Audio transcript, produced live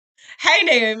Hey,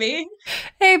 Naomi.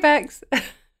 Hey, Bex.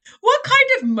 What kind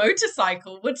of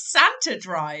motorcycle would Santa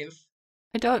drive?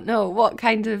 I don't know. What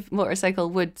kind of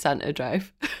motorcycle would Santa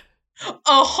drive? A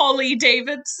Holly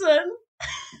Davidson.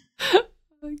 Oh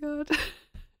my god.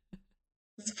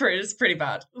 It's pretty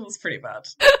bad. It was pretty bad.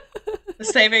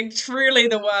 Saving truly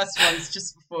the worst ones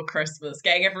just before Christmas.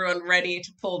 Getting everyone ready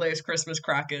to pull those Christmas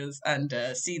crackers and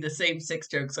see the same 6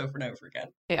 jokes over and over again.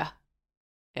 Yeah.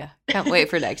 Can't wait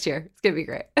for next year. It's going to be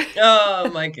great.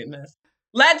 Oh my goodness.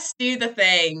 Let's do the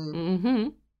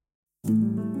thing.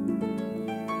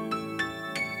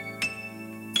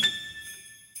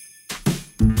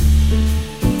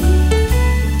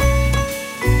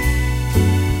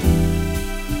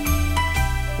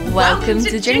 Welcome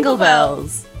to Jingle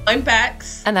Bells. I'm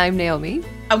Bex. And I'm Naomi.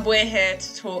 And we're here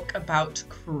to talk about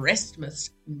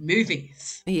Christmas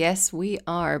movies. Yes, we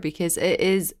are, because it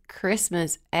is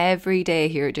Christmas every day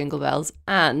here at Jingle Bells.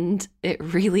 And it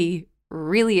really,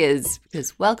 really is,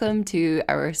 because welcome to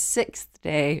our 6th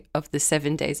day of the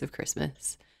 7 days of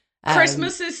Christmas.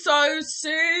 Christmas is so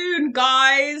soon,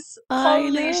 guys.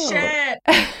 Holy shit.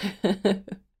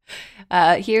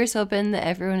 Here's hoping that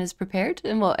everyone is prepared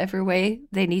in whatever way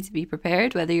they need to be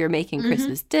prepared, whether you're making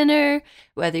Christmas dinner,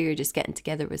 whether you're just getting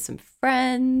together with some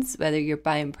friends, whether you're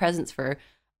buying presents for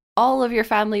all of your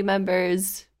family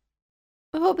members.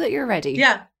 I hope that you're ready.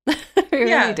 Yeah.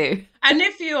 Really do. And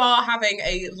if you are having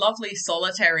a lovely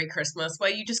solitary Christmas where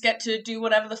you just get to do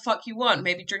whatever the fuck you want,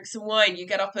 maybe drink some wine, you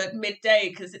get up at midday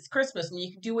because it's Christmas and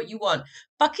you can do what you want.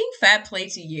 Fucking fair play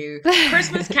to you.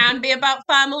 Christmas can be about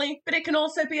family, but it can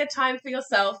also be a time for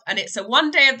yourself. And it's a one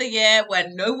day of the year where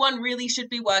no one really should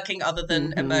be working other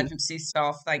than emergency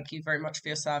staff. Thank you very much for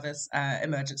your service,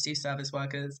 emergency service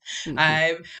workers.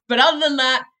 But other than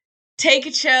that, take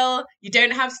a chill. You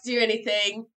don't have to do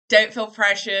anything. Don't feel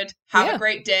pressured. Have a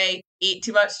great day. Eat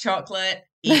too much chocolate.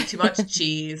 Eat too much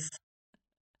cheese.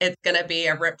 It's going to be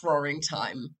a rip-roaring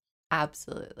time.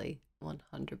 Absolutely.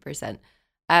 100%.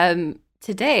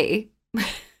 Today,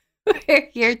 we're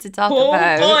here to talk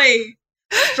about... Oh boy!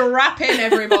 Strap in,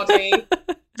 everybody.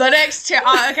 The next two...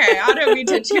 okay, I don't mean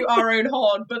to toot our own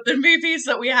horn, but the movies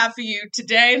that we have for you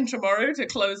today and tomorrow to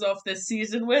close off this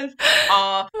season with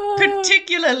are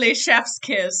particularly Chef's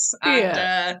Kiss.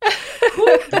 And,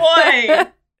 oh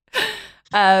boy!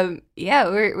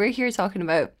 We're here talking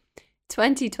about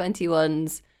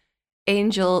 2021's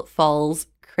Angel Falls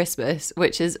Christmas,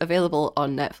 which is available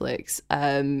on Netflix.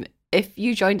 If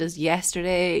you joined us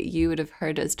yesterday, you would have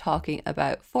heard us talking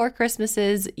about 4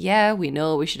 Christmases. Yeah, we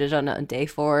know we should have done it on day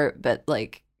 4, but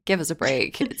give us a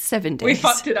break. It's 7 days. We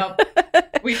fucked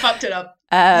it up.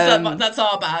 That's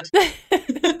our bad.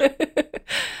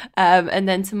 And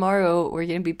then tomorrow we're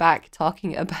going to be back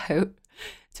talking about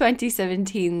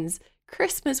 2017's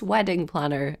Christmas Wedding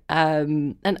Planner.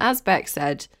 And as Beck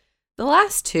said, the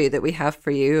last 2 that we have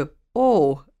for you,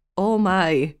 oh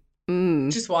my.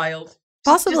 Just wild.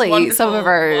 Possibly some of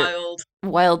our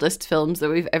wildest films that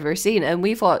we've ever seen. And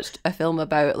we've watched a film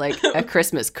about a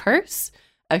Christmas curse,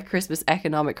 a Christmas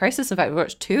economic crisis. In fact, we've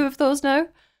watched 2 of those now.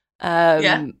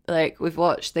 We've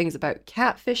watched things about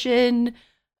catfishing.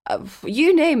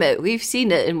 You name it, we've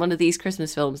seen it in one of these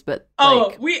Christmas films. But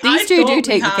these 2 do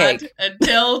take the cake.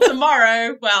 Until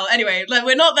tomorrow. Well, anyway,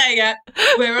 we're not there yet.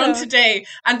 We're on today.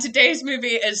 And today's movie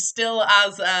is still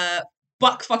as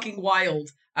buck fucking wild.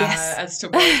 Yes. As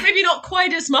tomorrow. Maybe not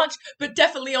quite as much, but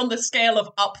definitely on the scale of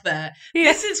up there.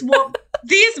 Yeah. This is what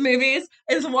these movies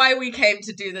is why we came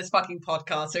to do this fucking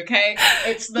podcast, okay?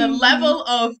 It's the level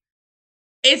of,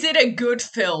 is it a good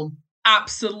film?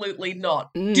 Absolutely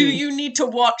not. Do you need to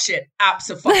watch it?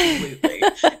 Absolutely.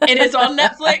 It is on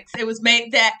Netflix. It was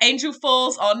made there. Angel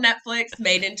Falls on Netflix,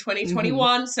 made in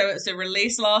 2021. So it was a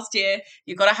release last year.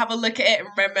 You got to have a look at it and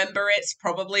remember it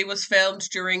probably was filmed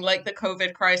during the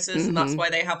COVID crisis, and that's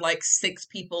why they have 6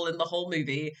 people in the whole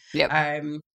movie. Yep.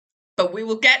 But we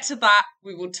will get to that.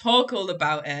 We will talk all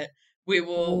about it. We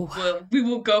will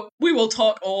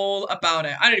talk all about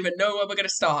it. I don't even know where we're going to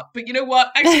start. But you know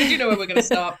what? Actually, I do know where we're going to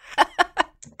start.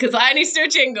 Because I need to do a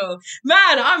jingle. Man,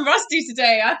 I'm rusty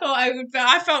today.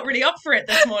 I felt really up for it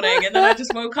this morning. And then I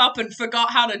just woke up and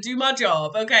forgot how to do my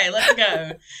job. Okay, let's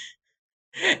go.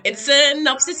 It's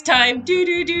synopsis time, do.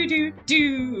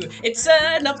 It's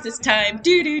synopsis time,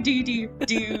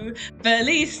 do.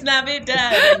 Feliz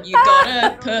Navidad, and you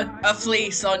gotta put a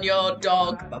fleece on your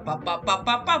dog.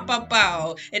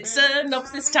 Bow. It's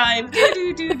synopsis time,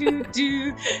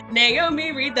 do.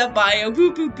 Naomi, read the bio,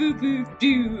 boo,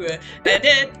 do.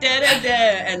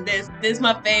 And this is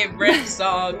my favorite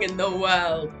song in the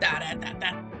world. Da.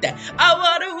 I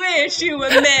want to wish you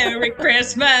a Merry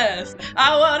Christmas.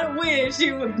 I want to wish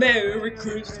you a Merry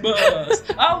Christmas.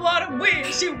 I want to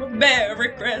wish you a Merry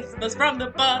Christmas from the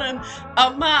bottom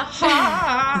of my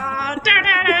heart. Da,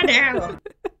 da, da, da.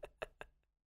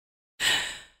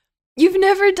 You've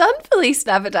never done Feliz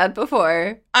Navidad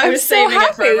before. I was saving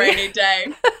it for a rainy day.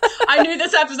 I knew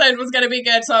this episode was going to be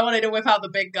good, so I wanted to whip out the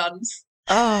big guns.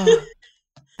 Oh,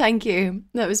 thank you.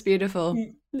 That was beautiful.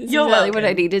 This is exactly what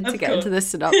I needed to get into this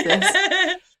synopsis.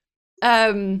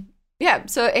 Yeah,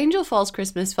 so Angel Falls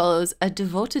Christmas follows a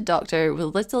devoted doctor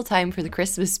with little time for the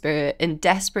Christmas spirit in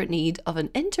desperate need of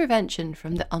an intervention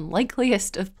from the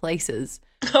unlikeliest of places.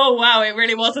 Oh wow, it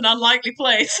really was an unlikely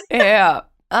place. Yeah.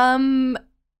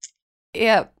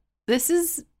 Yeah, this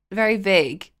is very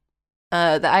vague.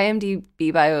 The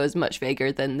IMDb bio is much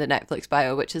vaguer than the Netflix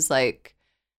bio, which is like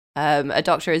a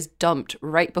doctor is dumped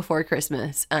right before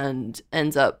Christmas and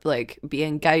ends up like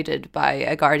being guided by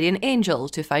a guardian angel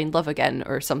to find love again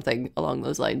or something along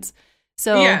those lines.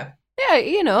 So yeah,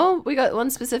 you know, we got one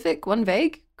specific, one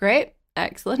vague. Great,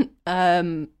 excellent.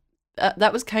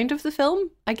 That was kind of the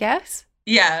film, I guess.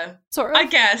 Yeah, sort of. I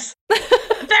guess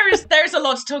there's a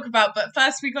lot to talk about, but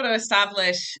first we got to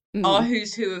establish our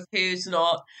who's who of who's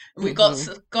not. And we got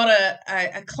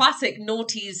a classic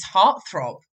noughties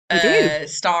heartthrob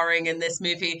starring in this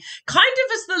movie, kind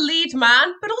of as the lead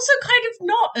man, but also kind of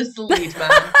not as the lead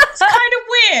man. It's kind of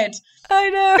weird. I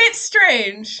know, bit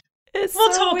strange.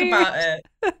 We'll talk about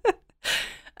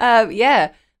it.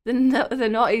 Yeah. The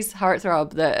naughty's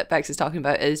heartthrob that Bex is talking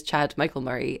about is Chad Michael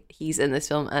Murray. He's in this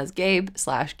film as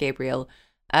Gabriel.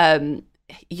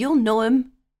 You'll know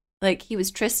him. Like, he was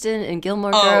Tristan in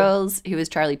Gilmore Girls. He was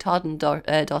Charlie Todd in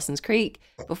Dawson's Creek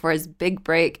before his big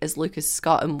break as Lucas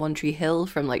Scott in One Tree Hill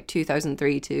from like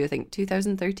 2003 to I think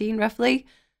 2013 roughly.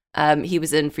 He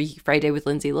was in Freaky Friday with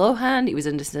Lindsay Lohan. He was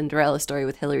in The Cinderella Story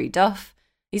with Hilary Duff.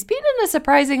 He's been in a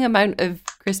surprising amount of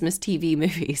Christmas TV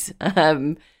movies.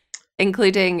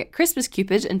 Including Christmas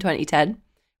Cupid in 2010,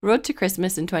 Road to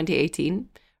Christmas in 2018,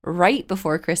 Right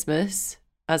Before Christmas,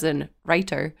 as in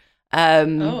writer,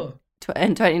 in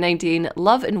 2019,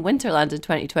 Love in Winterland in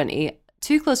 2020,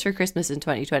 Too Close for Christmas in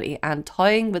 2020, and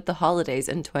Toying with the Holidays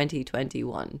in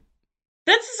 2021.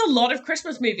 This is a lot of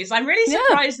Christmas movies. I'm really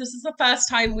surprised this is the first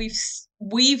time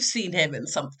we've seen him in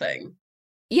something.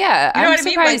 Yeah, you know what I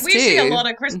mean? Like, we see a lot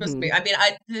of Christmas movies. I mean,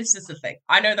 this is the thing.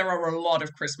 I know there are a lot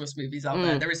of Christmas movies out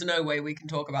there. There is no way we can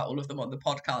talk about all of them on the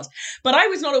podcast. But I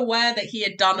was not aware that he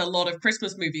had done a lot of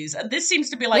Christmas movies. And this seems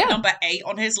to be like number 8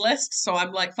 on his list. So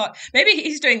I'm like, fuck. Maybe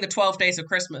he's doing the 12 Days of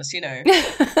Christmas, you know.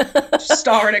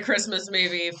 Star in a Christmas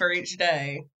movie for each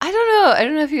day. I don't know. I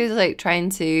don't know if he was like trying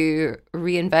to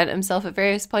reinvent himself at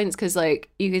various points. Because like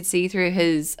you could see through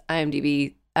his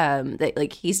IMDb that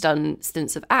like he's done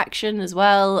stints of action as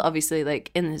well. Obviously,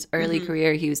 like in his early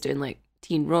career, he was doing like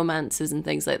teen romances and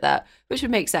things like that, which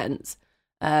would make sense.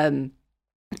 Seeing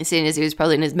as he was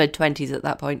probably in his mid-20s at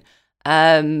that point.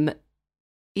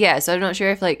 Yeah, so I'm not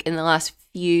sure if like in the last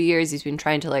few years he's been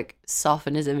trying to like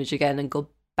soften his image again and go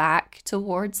back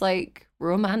towards like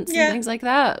romance and things like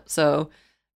that. So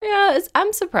yeah,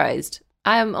 I'm surprised.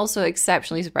 I'm also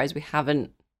exceptionally surprised we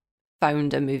haven't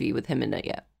found a movie with him in it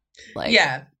yet. Like,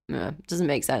 doesn't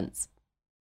make sense.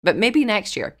 But maybe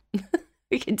next year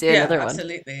we can do another one.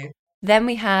 Absolutely. Then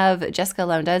we have Jessica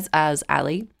Lowndes as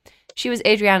Ali. She was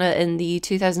Adriana in the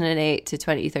 2008 to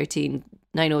 2013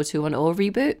 90210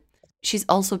 reboot. She's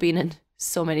also been in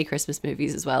so many Christmas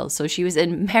movies as well. So she was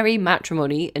in Merry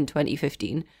Matrimony in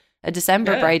 2015, A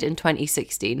December Bride in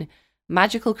 2016,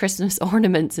 Magical Christmas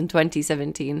Ornaments in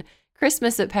 2017,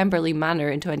 Christmas at Pemberley Manor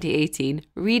in 2018,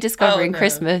 Rediscovering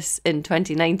Christmas in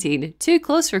 2019, Too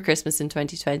Close for Christmas in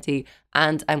 2020,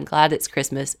 and I'm Glad It's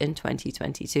Christmas in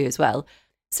 2022 as well.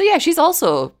 So yeah, she's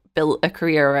also built a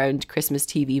career around Christmas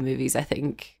TV movies, I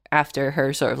think, after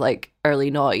her sort of like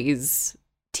early noughties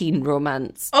teen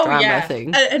romance drama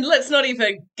thing. And let's not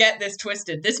even get this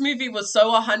twisted. This movie was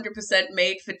so 100%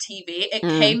 made for TV. It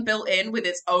came built in with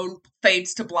its own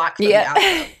fades to black for the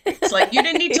advert. It's like, you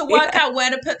didn't need to work out where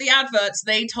to put the adverts.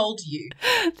 They told you.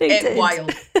 They did.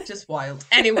 Wild. Just wild.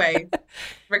 Anyway,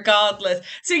 regardless.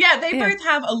 So yeah, they both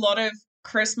have a lot of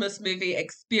Christmas movie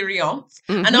experience.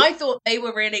 And I thought they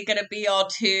were really going to be our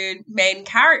two main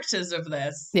characters of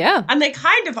this. Yeah. And they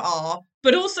kind of are,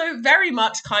 but also very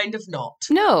much kind of not.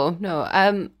 No.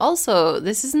 Also,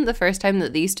 this isn't the first time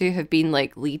that these two have been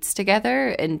like leads together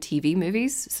in TV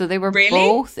movies. So they were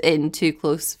both in Too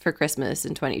Close for Christmas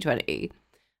in 2020.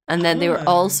 And then they were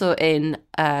also in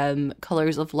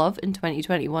Colours of Love in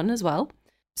 2021 as well.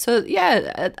 So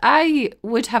yeah, I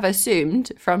would have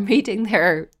assumed from reading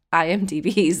their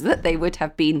IMDb's that they would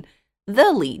have been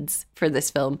the leads for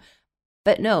this film.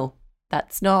 But no,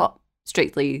 that's not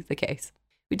strictly the case.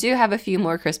 We do have a few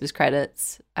more Christmas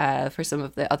credits for some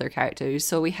of the other characters.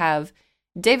 So we have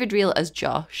David Reel as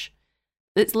Josh.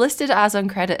 It's listed as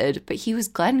uncredited, but he was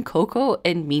Glenn Coco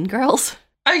in Mean Girls.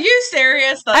 Are you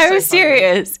serious? I was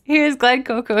serious. He was Glenn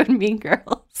Coco in Mean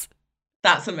Girls.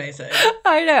 That's amazing.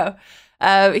 I know.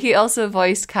 He also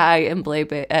voiced Kai in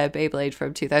Beyblade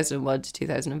from 2001 to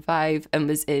 2005 and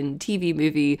was in TV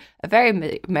movie A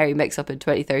Very Merry Mix-Up in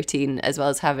 2013, as well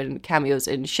as having cameos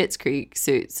in Schitt's Creek,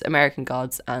 Suits, American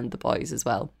Gods, and The Boys as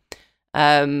well.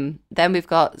 Then we've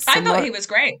got... I thought he was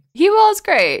great. He was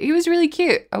great. He was really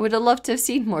cute. I would have loved to have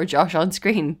seen more Josh on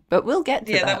screen, but we'll get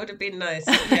to that. Yeah, that would have been nice.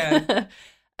 Yeah.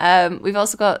 We've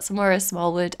also got Samora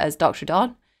Smallwood as Dr.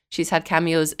 Dawn. She's had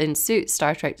cameos in Suits,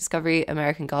 Star Trek Discovery,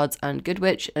 American Gods, and Good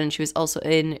Witch, and she was also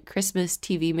in Christmas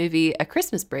TV movie A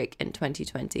Christmas Break in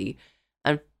 2020.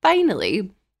 And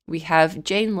finally, we have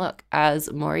Jane Luck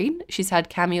as Maureen. She's had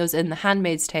cameos in The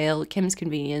Handmaid's Tale, Kim's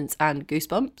Convenience, and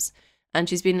Goosebumps. And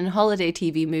she's been in holiday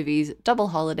TV movies, Double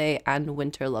Holiday, and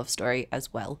Winter Love Story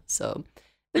as well. So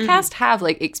the cast have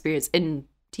like experience in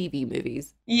TV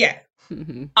movies. Yeah.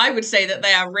 I would say that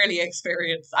they are really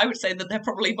experienced. I would say that they're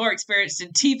probably more experienced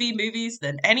in TV movies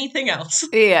than anything else.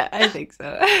 Yeah, I think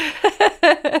so.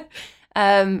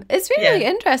 It's been really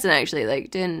interesting, actually,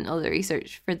 like doing all the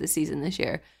research for the season this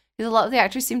year. Because a lot of the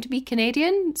actors seem to be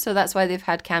Canadian, so that's why they've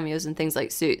had cameos in things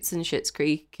like Suits and Schitt's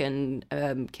Creek and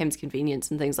Kim's Convenience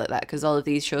and things like that, because all of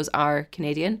these shows are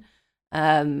Canadian.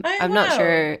 I'm not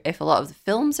sure if a lot of the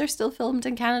films are still filmed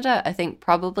in Canada. I think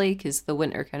probably because the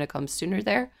winter kind of comes sooner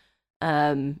there.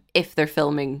 If they're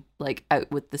filming like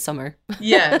out with the summer.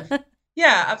 Yeah,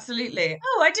 absolutely.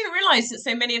 Oh, I didn't realize that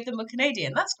so many of them were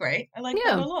Canadian. That's great. I like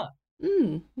that a lot.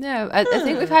 Yeah, I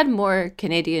think we've had more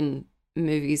Canadian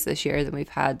movies this year than we've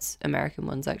had American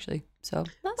ones, actually. So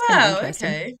that's kind of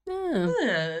interesting.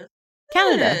 Okay.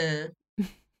 Canada.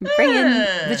 Bring in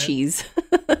the cheese.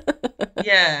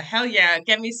 Yeah, hell yeah.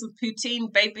 Get me some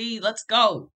poutine, baby. Let's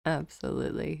go.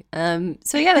 Absolutely.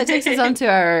 So yeah, that takes us on to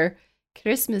our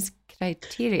Christmas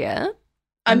criteria.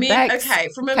 I mean, okay,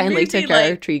 from a kindly movie, took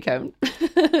our tree count.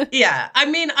 Yeah, I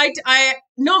mean, I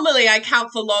normally I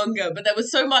count for longer, but there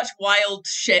was so much wild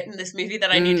shit in this movie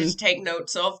that I needed to take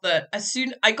notes of that as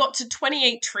soon I got to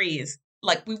 28 trees,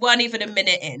 like we weren't even a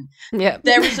minute in. Yeah,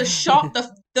 there was a shot,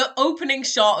 the opening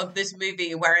shot of this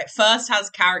movie where it first has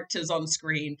characters on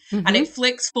screen and it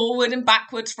flicks forward and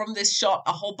backwards from this shot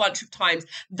a whole bunch of times.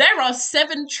 There are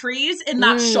 7 trees in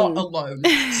that shot alone.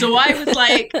 So I was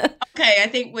like, okay, I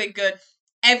think we're good.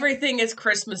 Everything is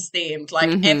Christmas themed.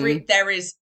 Like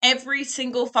every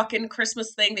single fucking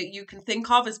Christmas thing that you can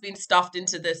think of has been stuffed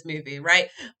into this movie, right?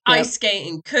 Yep. Ice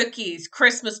skating, cookies,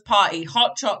 Christmas party,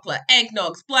 hot chocolate,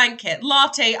 eggnogs, blanket,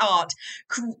 latte art,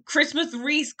 Christmas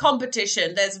wreath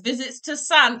competition. There's visits to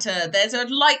Santa. There's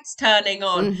lights turning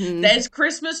on. There's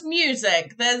Christmas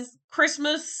music. There's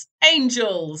Christmas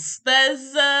angels.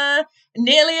 There's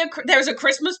there's a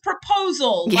Christmas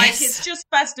proposal. Yes. Like it's just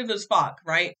festive as fuck,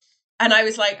 right? And I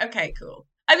was like, okay, cool.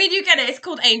 I mean, you get it. It's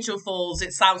called Angel Falls.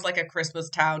 It sounds like a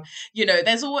Christmas town. You know,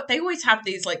 they always have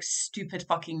these like stupid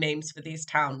fucking names for these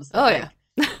towns. Oh, like,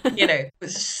 yeah. You know,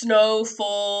 Snow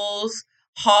Falls,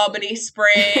 Harmony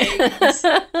Springs,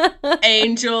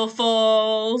 Angel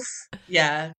Falls.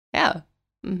 Yeah. Yeah.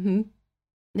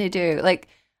 They do. Like,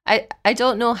 I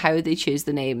don't know how they choose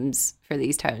the names for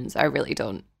these towns. I really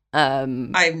don't.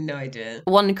 I have no idea.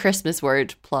 One Christmas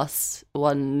word plus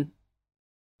one,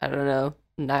 I don't know,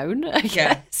 noun, I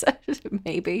guess.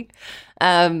 Maybe.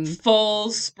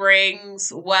 Falls,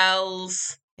 springs,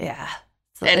 wells. Yeah.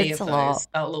 So any of those.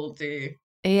 That'll all do.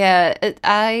 Yeah.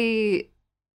 I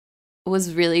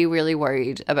was really, really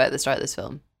worried about the start of this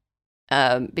film.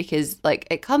 Because, like,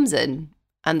 it comes in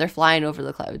and they're flying over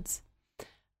the clouds.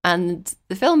 And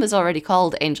the film is already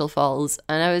called Angel Falls.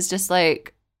 And I was just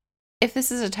like, if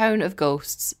this is a town of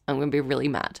ghosts, I'm going to be really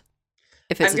mad.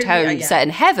 If it's a town set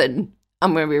in heaven,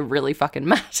 I'm going to be really fucking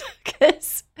mad.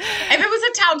 Cause... If it was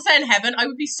a town set in heaven, I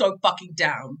would be so fucking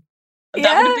down.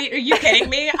 That would have been, are you kidding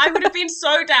me? I would have been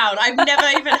so down. I've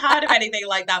never even heard of anything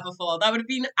like that before. That would have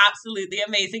been absolutely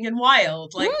amazing and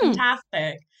wild. Like,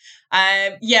 fantastic.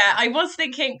 Yeah, I was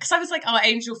thinking, because I was like, oh,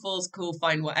 Angel Falls, cool,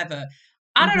 fine, whatever.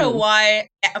 I don't know why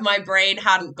my brain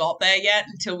hadn't got there yet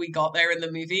until we got there in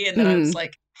the movie. And then I was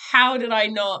like, how did I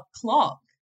not clock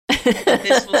that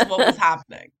this was what was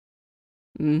happening?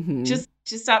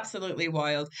 Just absolutely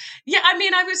wild. Yeah, I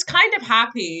mean, I was kind of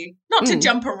happy not to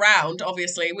jump around.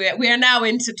 Obviously, we are now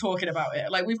into talking about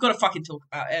it. Like, we've got to fucking talk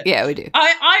about it. Yeah, we do.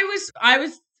 I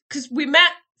was because we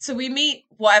met So we meet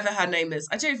whatever her name is.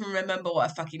 I don't even remember what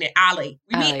her fucking name. Allie.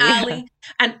 We meet Allie, Allie,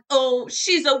 and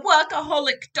she's a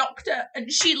workaholic doctor,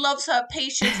 and she loves her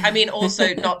patients. I mean,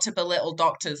 also not to belittle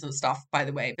doctors and stuff, by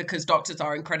the way, because doctors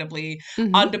are incredibly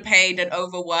underpaid and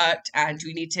overworked, and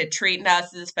we need to treat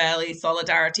nurses fairly.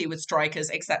 Solidarity with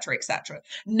strikers, etc., etc.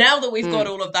 Now that we've got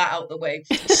all of that out the way,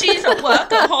 she's a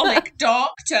workaholic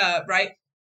doctor, right?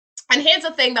 And here's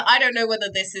the thing that I don't know whether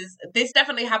this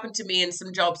definitely happened to me in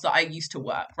some jobs that I used to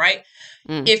work, right?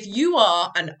 If you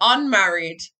are an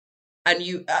unmarried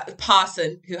and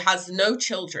person who has no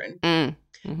children,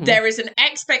 there is an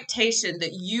expectation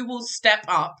that you will step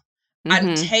up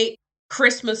and take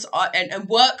Christmas and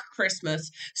work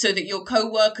Christmas so that your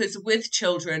co-workers with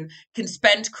children can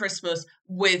spend Christmas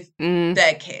with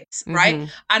their kids, right?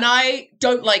 And I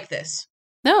don't like this.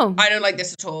 No, I don't like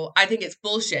this at all. I think it's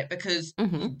bullshit because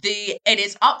it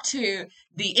is up to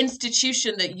the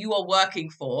institution that you are working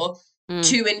for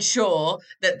to ensure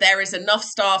that there is enough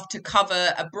staff to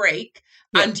cover a break,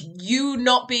 and you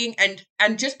not being and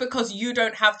just because you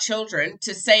don't have children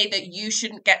to say that you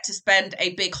shouldn't get to spend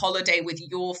a big holiday with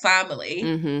your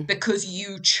family because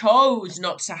you chose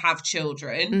not to have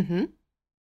children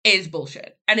is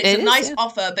bullshit. And it's a nice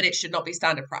offer, but it should not be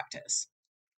standard practice.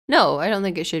 No, I don't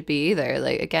think it should be either.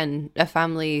 Like, again, a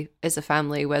family is a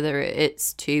family, whether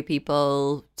it's two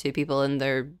people and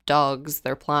their dogs,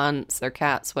 their plants, their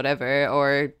cats, whatever,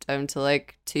 or down to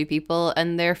like two people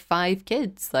and their 5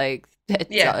 kids. Like,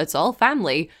 it's all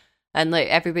family. And like,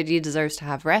 everybody deserves to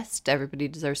have rest. Everybody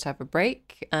deserves to have a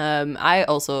break. I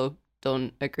also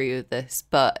don't agree with this,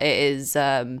 but it is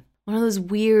one of those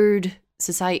weird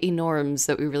society norms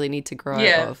that we really need to grow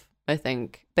out of, I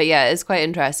think. But yeah, it's quite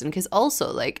interesting because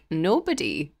also, like,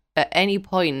 nobody at any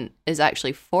point is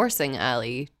actually forcing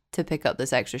Allie to pick up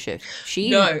this extra shift.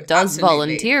 She does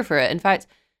volunteer for it. In fact,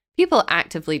 people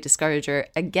actively discourage her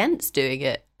against doing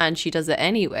it, and she does it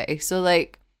anyway. So,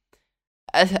 like,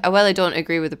 while I don't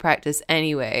agree with the practice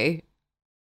anyway,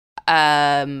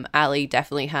 Allie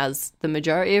definitely has the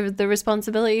majority of the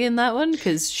responsibility in that one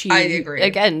because she,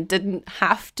 again, didn't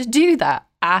have to do that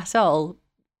at all.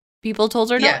 People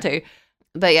told her not to.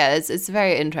 But yeah, it's a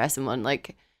very interesting one.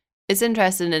 Like, it's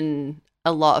interesting in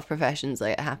a lot of professions.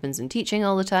 Like, it happens in teaching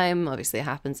all the time. Obviously, it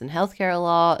happens in healthcare a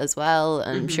lot as well.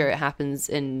 And I'm sure it happens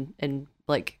in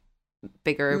like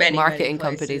bigger marketing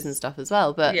companies and stuff as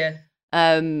well. But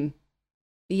I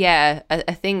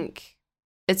think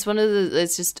it's one of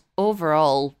it's just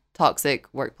overall toxic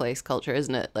workplace culture,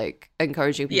 isn't it? Like,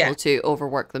 encouraging people to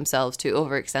overwork themselves, to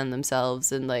overextend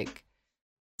themselves, and like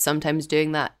sometimes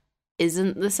doing that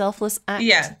isn't the selfless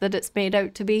act that it's made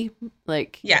out to be.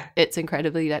 Like, it's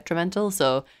incredibly detrimental.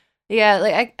 So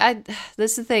like I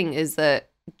this is the thing, is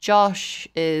that Josh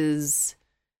is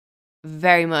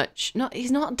very much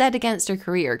he's not dead against her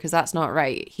career, because that's not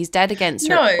right. He's dead against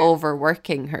her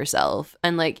overworking herself,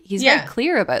 and like he's very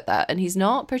clear about that, and he's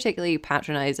not particularly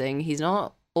patronizing, he's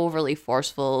not overly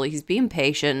forceful, he's being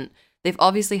patient. They've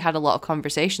obviously had a lot of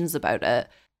conversations about it,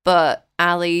 but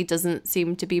Allie doesn't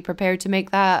seem to be prepared to make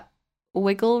that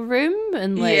wiggle room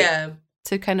and like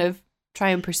to kind of try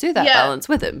and pursue that balance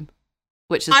with him,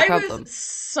 which is the problem. I was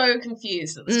so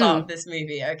confused at the start of this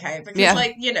movie, okay? Because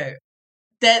like, you know,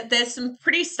 there's some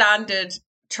pretty standard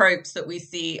tropes that we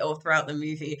see all throughout the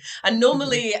movie, and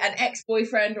normally an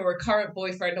ex-boyfriend or a current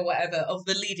boyfriend or whatever of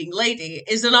the leading lady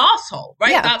is an asshole,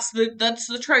 right? That's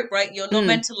the trope, right? You're not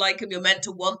meant to like him, you're meant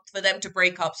to want for them to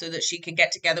break up so that she can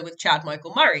get together with Chad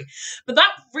Michael Murray. But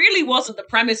that really wasn't the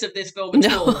premise of this film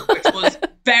at all, which was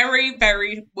very,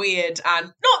 very weird,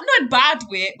 and not bad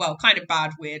weird, well, kind of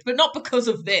bad weird, but not because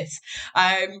of this.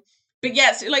 But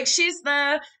yes, like, she's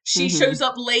there, she shows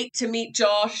up late to meet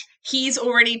Josh. He's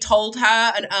already told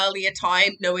her an earlier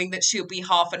time, knowing that she'll be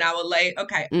half an hour late.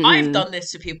 Okay, I've done this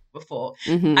to people before,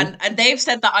 and they've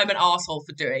said that I'm an arsehole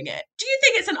for doing it. Do you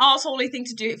think it's an arsehole-y thing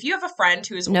to do? If you have a friend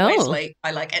who is always late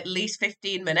by like at least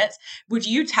 15 minutes, would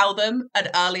you tell them an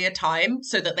earlier time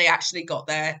so that they actually got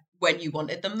there when you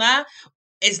wanted them there?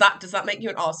 Does that make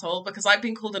you an arsehole? Because I've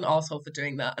been called an arsehole for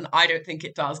doing that, and I don't think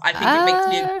it does. I think it makes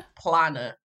me a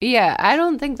planner. Yeah, I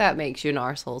don't think that makes you an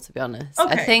arsehole, to be honest.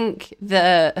 Okay. I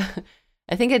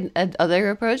think another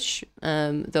approach,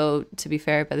 though, to be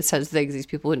fair, by the sounds of things, these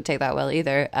people wouldn't take that well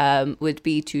either, would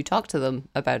be to talk to them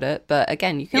about it. But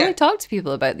again, you can only talk to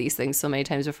people about these things so many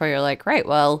times before you're like, right,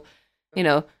 well, you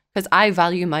know, because I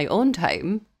value my own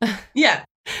time. Yeah.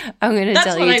 I'm going to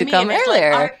tell you to come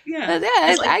earlier. Like,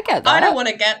 I get that. I don't want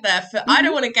to get there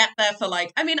for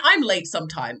like, I mean, I'm late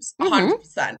sometimes,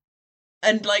 100%.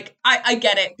 And like, I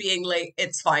get it being late,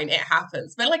 it's fine, it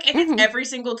happens. But like, it happens every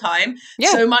single time,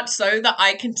 so much so that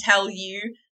I can tell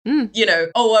you You know,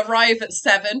 arrive at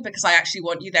 7 because I actually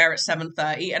want you there at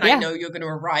 7:30, and I know you're going to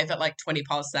arrive at like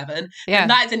 7:20. Yeah,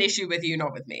 and that is an issue with you,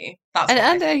 not with me. That's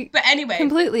and I but anyway,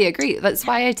 completely agree. That's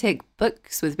why I take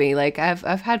books with me. Like I've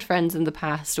had friends in the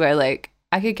past where like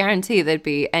I could guarantee they'd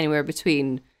be anywhere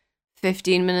between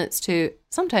 15 minutes to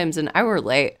sometimes an hour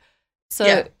late.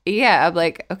 So yeah, I'm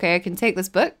like, okay, I can take this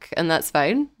book and that's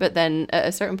fine. But then at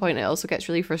a certain point, it also gets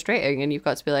really frustrating, and you've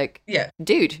got to be like,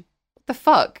 dude, what the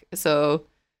fuck? So.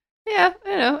 Yeah,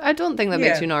 you know, I don't think that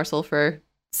makes you an arsehole for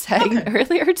setting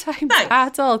earlier times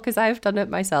at all, because I've done it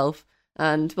myself,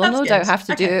 and will no doubt have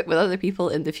to do it with other people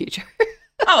in the future.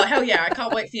 Oh, hell yeah, I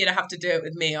can't wait for you to have to do it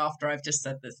with me after I've just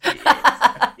said this to you.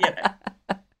 So, you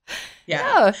know.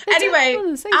 Yeah.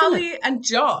 Anyway, Ali and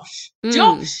Josh.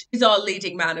 Josh is our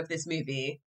leading man of this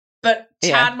movie, but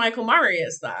Chad Michael Murray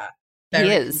is that.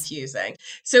 Very confusing.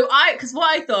 So because what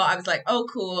I thought, I was like, oh,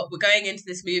 cool, we're going into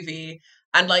this movie.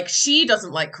 And, like, she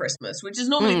doesn't like Christmas, which is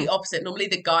normally the opposite. Normally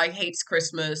the guy hates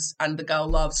Christmas and the girl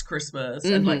loves Christmas.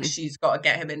 And, like, she's got to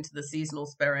get him into the seasonal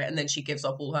spirit. And then she gives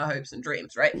up all her hopes and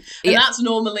dreams, right? And that's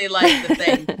normally, like, the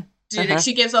thing.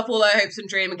 She gives up all her hopes and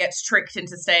dreams and gets tricked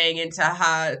into staying into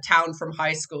her town from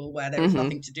high school where there's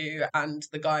nothing to do. And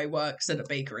the guy works at a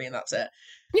bakery and that's it.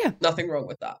 Yeah. Nothing wrong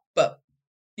with that. But,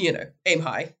 you know, aim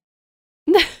high.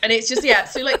 And it's just,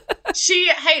 so like she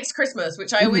hates Christmas,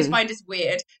 which I always find is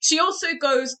weird. She also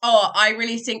goes, I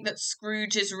really think that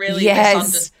Scrooge is really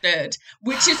misunderstood,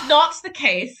 which is not the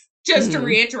case. Just to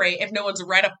reiterate, if no one's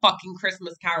read A Fucking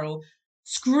Christmas Carol,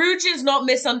 Scrooge is not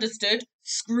misunderstood.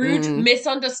 Scrooge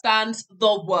misunderstands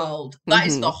the world. That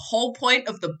is the whole point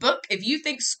of the book. If you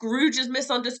think Scrooge is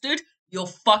misunderstood, you're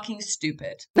fucking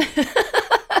stupid. And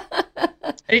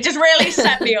it just really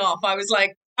set me off. I was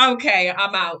like, okay,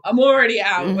 I'm out. I'm already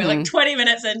out. We're like 20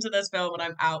 minutes into this film and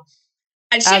I'm out.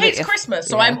 And she hates Christmas.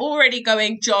 So I'm already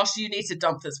going, Josh, you need to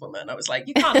dump this woman. I was like,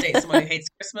 you can't date someone who hates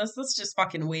Christmas. That's just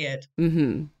fucking weird.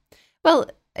 Well,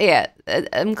 yeah,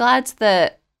 I'm glad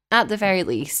that at the very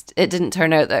least, it didn't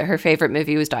turn out that her favorite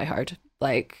movie was Die Hard.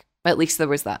 Like, at least there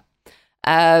was that.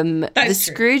 The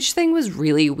Scrooge thing was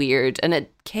really weird. And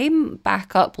it came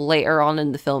back up later on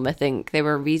in the film, I think. They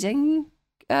were reading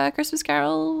Christmas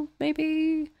Carol,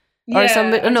 maybe, or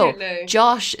somebody. No,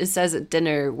 Josh says at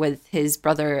dinner with his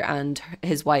brother and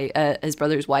his wife, his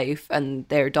brother's wife and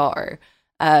their daughter,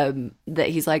 that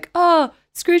he's like, "Oh,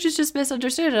 Scrooge is just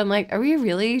misunderstood." And I'm like, are we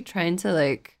really trying to,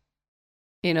 like,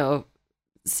 you know,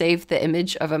 save the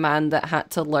image of a man that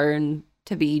had to learn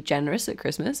to be generous at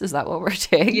Christmas? Is that what we're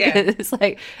doing? Yeah, it's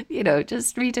like, you know,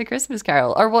 just read A Christmas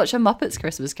Carol or watch a Muppets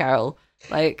Christmas Carol.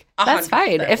 Like, that's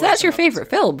fine. If that's your favorite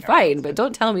film, fine. But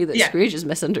don't tell me that Scrooge is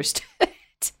misunderstood.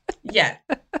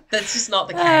 That's just not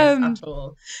the case at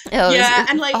all.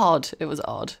 And like odd. It was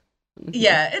odd.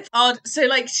 Yeah, it's odd. So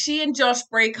like she and Josh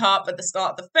break up at the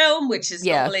start of the film, which is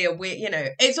normally a weird, you know,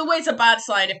 it's always a bad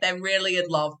sign if they're really in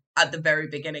love at the very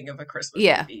beginning of a Christmas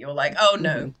movie. You're like, oh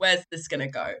no, where's this gonna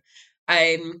go?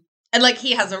 And like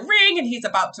he has a ring and he's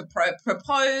about to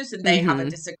propose and they have a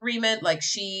disagreement. Like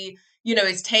she, you know,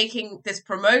 is taking this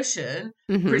promotion,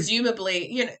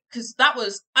 presumably, you know, because that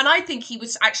was, and I think he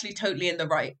was actually totally in the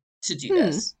right to do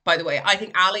this, by the way. I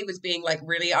think Ali was being like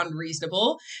really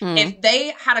unreasonable. If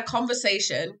they had a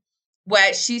conversation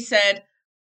where she said,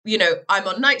 you know, I'm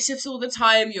on night shifts all the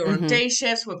time, you're on day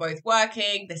shifts, we're both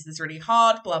working, this is really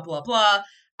hard, blah, blah, blah.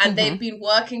 And they've been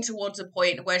working towards a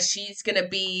point where she's going to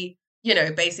be, you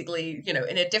know, basically, you know,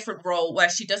 in a different role where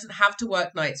she doesn't have to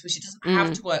work nights, where she doesn't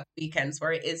have to work weekends,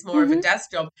 where it is more of a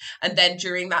desk job. And then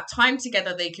during that time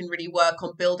together, they can really work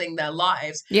on building their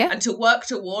lives. And to work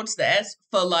towards this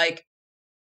for like,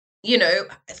 you know,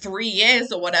 3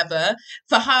 years or whatever,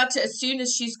 for her to, as soon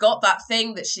as she's got that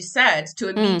thing that she said, to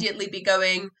immediately be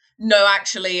going, no,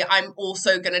 actually, I'm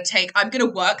going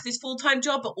to work this full-time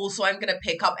job, but also I'm going to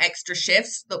pick up extra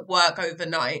shifts that work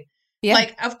overnight. Yeah.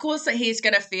 Like, of course that he's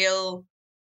going to feel,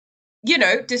 you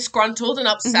know, disgruntled and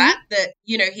upset that,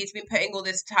 you know, he's been putting all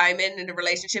this time in a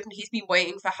relationship and he's been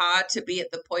waiting for her to be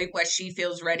at the point where she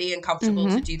feels ready and comfortable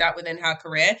to do that within her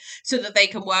career so that they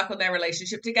can work on their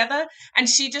relationship together. And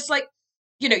she just like,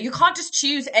 you know, you can't just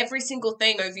choose every single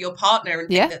thing over your partner and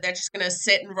think that they're just going to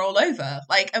sit and roll over.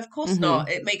 Like, of course not.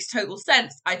 It makes total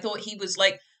sense. I thought he was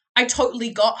like, I totally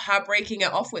got her breaking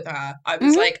it off with her. I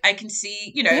was like, I can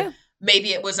see, you know,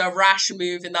 maybe it was a rash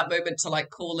move in that moment to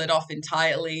like call it off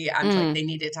entirely and like they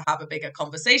needed to have a bigger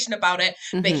conversation about it.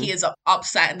 But he is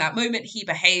upset in that moment. He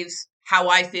behaves how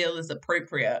I feel is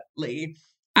appropriately.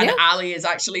 And Ali is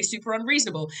actually super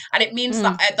unreasonable. And it means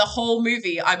that the whole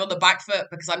movie, I'm on the back foot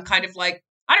because I'm kind of like,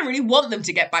 I don't really want them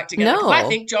to get back together because I No.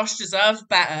 think Josh deserves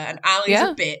better and Ally's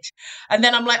a bitch. And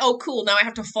then I'm like, oh, cool. Now I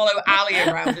have to follow Ally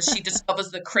around as she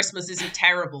discovers that Christmas isn't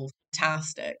terrible.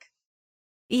 Fantastic.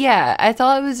 Yeah, I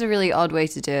thought it was a really odd way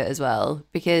to do it as well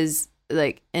because,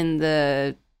 like, in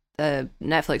the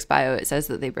Netflix bio, it says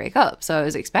that they break up. So I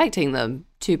was expecting them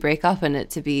to break up and it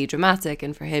to be dramatic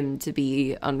and for him to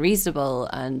be unreasonable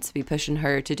and to be pushing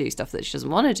her to do stuff that she doesn't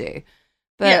want to do.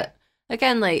 But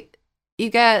again, like, you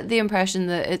get the impression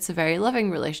that it's a very loving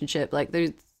relationship. Like,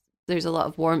 there's a lot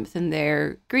of warmth in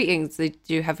their greetings. They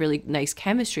do have really nice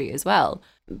chemistry as well.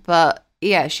 But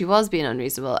yeah, she was being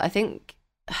unreasonable. I think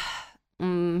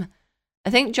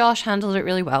Josh handled it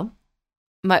really well.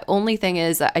 My only thing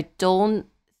is that I don't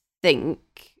think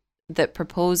that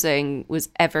proposing was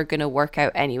ever going to work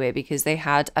out anyway because they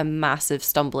had a massive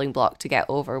stumbling block to get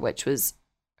over, which was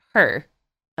her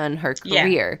and her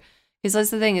career. Because that's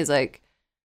the thing is, like,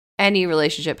 any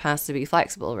relationship has to be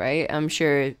flexible, right? I'm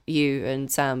sure you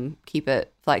and Sam keep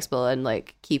it flexible and,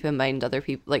 like, keep in mind other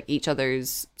people, like, each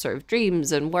other's sort of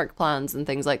dreams and work plans and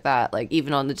things like that, like,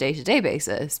 even on the day-to-day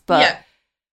basis. But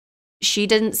she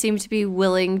didn't seem to be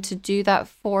willing to do that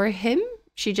for him.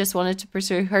 She just wanted to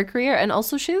pursue her career. And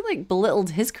also she, like,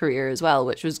 belittled his career as well,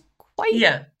 which was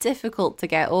quite difficult to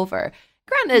get over.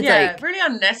 Granted, like, really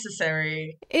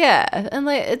unnecessary. Yeah, and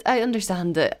like I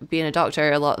understand that being a doctor,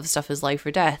 a lot of stuff is life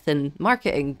or death, and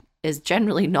marketing is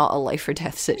generally not a life or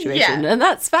death situation, and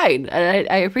that's fine. And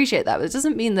I appreciate that, but it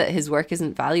doesn't mean that his work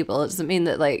isn't valuable. It doesn't mean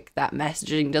that, like, that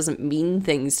messaging doesn't mean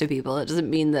things to people. It doesn't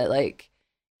mean that, like,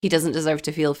 he doesn't deserve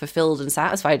to feel fulfilled and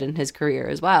satisfied in his career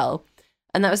as well.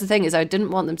 And that was the thing, is I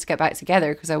didn't want them to get back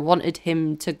together because I wanted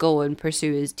him to go and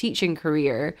pursue his teaching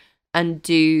career and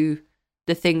do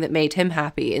the thing that made him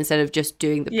happy instead of just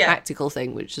doing the practical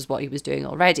thing, which is what he was doing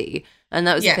already. And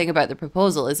that was the thing about the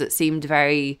proposal, is it seemed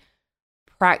very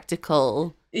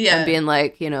practical and being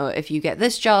like, you know, if you get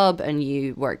this job and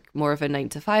you work more of a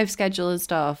 9-to-5 schedule and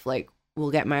stuff, like,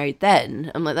 we'll get married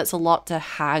then. I'm like, that's a lot to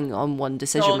hang on one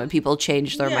decision when people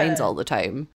change their minds all the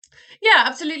time. Yeah,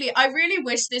 absolutely. I really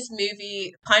wish this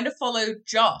movie kind of followed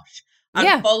Josh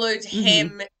and followed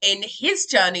him in his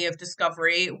journey of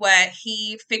discovery, where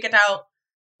he figured out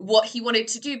what he wanted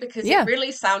to do, because it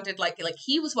really sounded like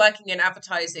he was working in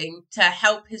advertising to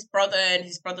help his brother and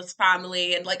his brother's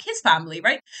family and, like, his family,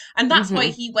 right? And that's why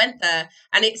he went there.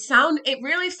 And it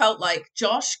really felt like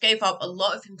Josh gave up a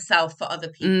lot of himself for other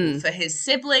people, for his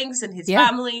siblings and his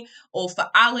family, or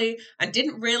for Ally, and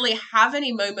didn't really have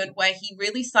any moment where he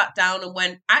really sat down and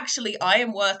went, actually, I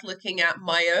am worth looking at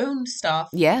my own stuff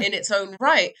in its own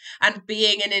right, and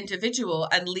being an individual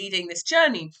and leading this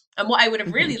journey. And what I would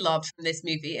have really loved from this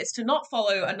movie is to not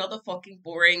follow another fucking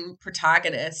boring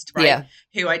protagonist, right? Yeah.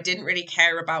 Who I didn't really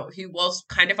care about, who was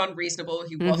kind of unreasonable,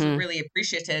 who wasn't really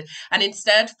appreciated, and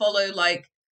instead follow, like,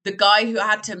 the guy who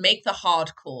had to make the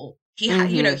hard call. He had,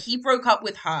 you know, he broke up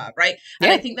with her, right?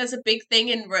 And I think there's a big thing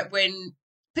in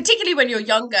particularly when you're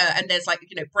younger, and there's, like,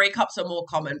 you know, breakups are more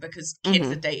common because kids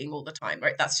are dating all the time,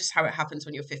 right? That's just how it happens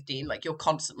when you're 15. Like, you're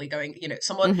constantly going, you know,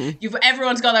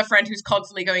 everyone's got that friend who's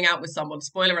constantly going out with someone.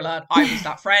 Spoiler alert, I was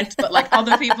that friend, but, like,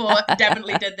 other people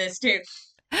definitely did this too.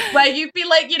 Where you'd be,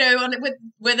 like, you know,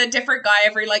 with a different guy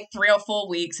every, like, 3 or 4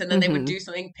 weeks, and then they would do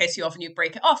something piss you off and you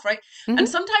break it off, right? And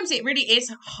sometimes it really is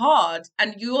hard,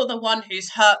 and you're the one who's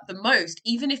hurt the most,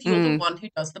 even if you're the one who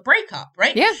does the breakup,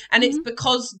 right? Yeah. And it's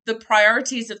because the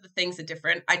priorities of the things are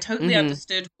different. I totally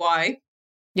understood why.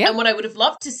 Yeah. And what I would have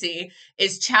loved to see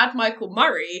is Chad Michael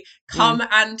Murray come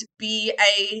and be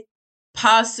a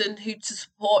person who to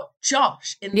support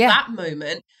Josh in that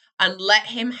moment, and let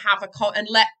him have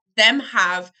let them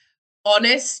have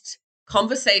honest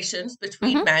conversations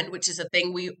between men, which is a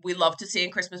thing we love to see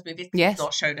in Christmas movies. It's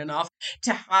not shown enough.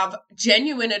 To have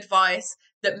genuine advice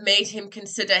that made him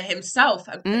consider himself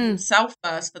and put himself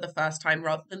first for the first time,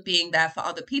 rather than being there for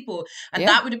other people. And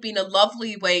that would have been a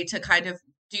lovely way to kind of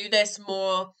do this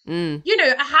more, you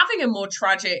know, having a more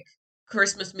tragic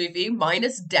Christmas movie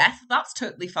minus death. That's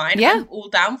totally fine. Yeah. I'm all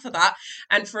down for that.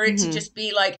 And for it to just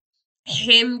be like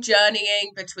him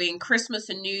journeying between Christmas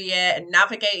and New Year and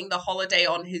navigating the holiday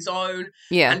on his own,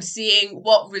 and seeing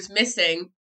what was missing,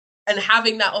 and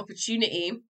having that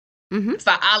opportunity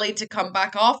for Ally to come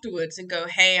back afterwards and go,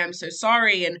 hey, I'm so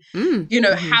sorry, and you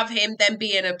know, have him then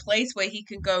be in a place where he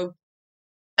can go,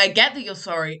 I get that you're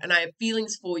sorry and I have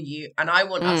feelings for you, and I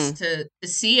want us to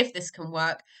see if this can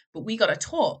work, but we got to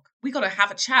talk. We got to have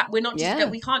a chat. We're not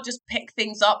just, we can't just pick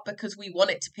things up because we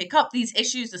want it to pick up. These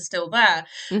issues are still there.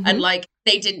 And, like,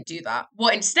 they didn't do that.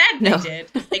 What instead they did,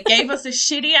 they gave us a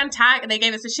shitty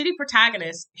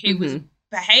protagonist who was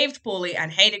behaved poorly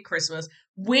and hated Christmas,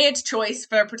 weird choice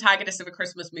for a protagonist of a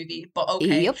Christmas movie, but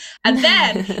okay. Yep. And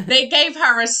then they gave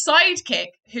her a sidekick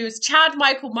who's Chad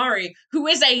Michael Murray, who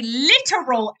is a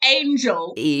literal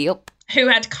angel. Yep. Who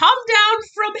had come down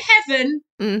from heaven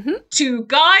to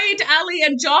guide Ali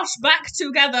and Josh back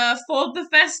together for the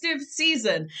festive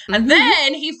season. And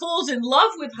then he falls in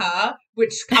love with her,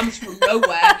 which comes from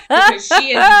nowhere, because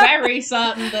she is very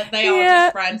certain that they are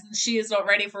just friends and she is not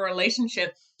ready for a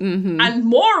relationship. And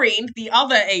Maureen, the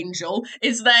other angel,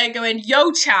 is there going,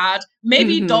 yo, Chad,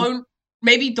 maybe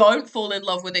don't fall in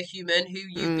love with a human who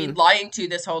you've been lying to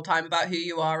this whole time about who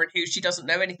you are and who she doesn't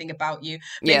know anything about you.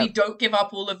 Maybe don't give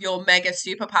up all of your mega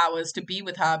superpowers to be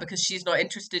with her because she's not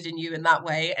interested in you in that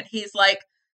way. And he's like,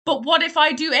 but what if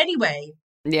I do anyway?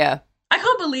 Yeah. I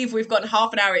can't believe we've gotten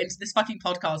half an hour into this fucking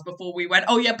podcast before we went,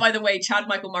 oh yeah, by the way, Chad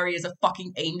Michael Murray is a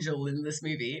fucking angel in this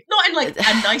movie. Not in like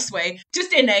a nice way,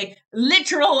 just in a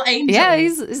literal angel. Yeah,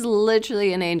 he's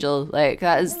literally an angel. Like,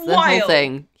 that is the whole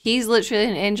thing. He's literally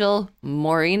an angel.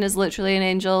 Maureen is literally an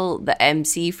angel. The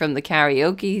MC from the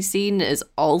karaoke scene is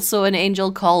also an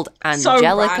angel called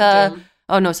Angelica.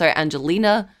 Oh no, sorry,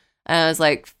 Angelina. And I was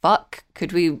like, fuck,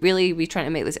 could we really be trying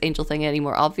to make this angel thing any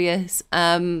more obvious?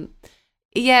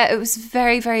 Yeah, it was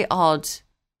very, very odd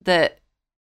that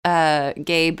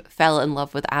Gabe fell in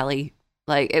love with Ali.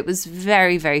 Like, it was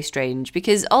very, very strange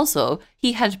because also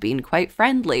he had been quite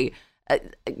friendly.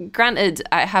 Granted,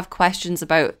 I have questions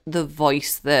about the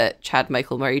voice that Chad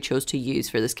Michael Murray chose to use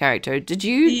for this character. Did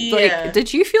you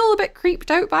did you feel a bit creeped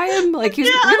out by him? Like, he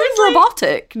was really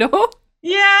robotic, no?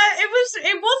 Yeah,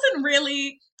 it wasn't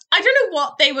really. I don't know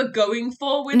what they were going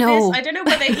for with this. I don't know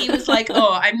whether he was like,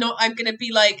 oh, I'm gonna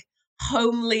be like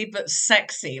homely but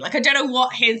sexy. Like, I don't know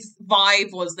what his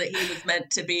vibe was that he was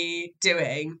meant to be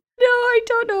doing. No, I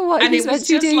don't know what he was meant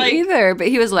to do either. But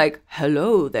he was like,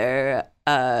 hello there.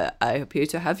 I appear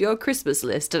to have your Christmas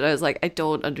list. And I was like, I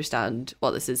don't understand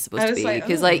what this is supposed to be.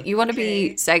 Because, you want to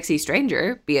be sexy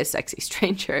stranger, be a sexy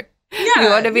stranger. Yeah, you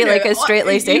want to be like a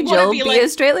straight-laced angel, be a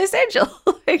straight-laced angel.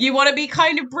 You want to be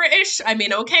kind of British? I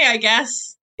mean, okay, I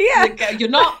guess. Yeah. Like, you're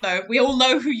not, though. We all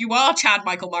know who you are, Chad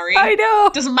Michael Murray. I know.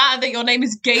 Doesn't matter that your name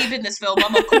is Gabe in this film.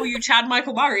 I'm going to call you Chad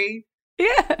Michael Murray.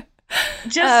 Yeah.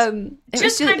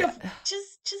 Just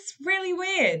really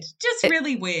weird. Just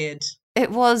really weird. It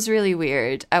was really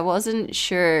weird. I wasn't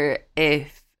sure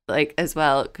if, like, as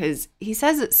well, because he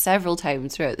says it several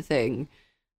times throughout the thing.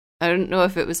 I don't know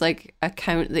if it was like a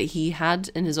count that he had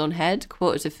in his own head,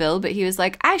 quoted to Phil, but he was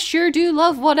like, I sure do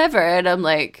love whatever. And I'm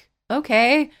like,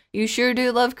 okay, you sure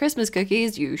do love Christmas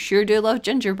cookies. You sure do love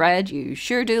gingerbread. You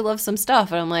sure do love some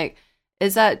stuff. And I'm like,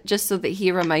 is that just so that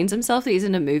he reminds himself that he's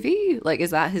in a movie? Like,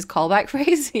 is that his callback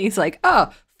phrase? He's like,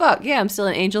 oh, fuck, yeah, I'm still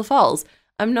in Angel Falls.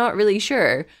 I'm not really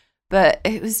sure. But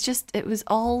it was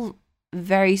all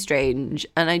very strange.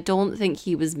 And I don't think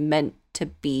he was meant to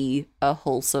be a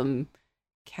wholesome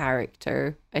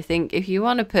character. I think if you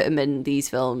want to put him in these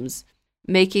films,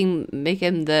 make him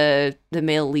the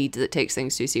male lead that takes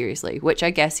things too seriously, which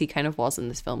I guess he kind of was in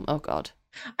this film. Oh god.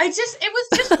 It was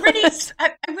just really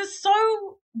it was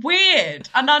so weird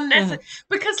and unnecessary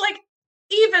because, like,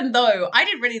 even though I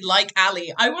didn't really like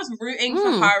Ali, I was rooting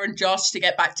for her and Josh to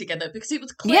get back together because it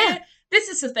was clear this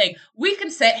is the thing. We can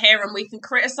sit here and we can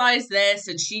criticize this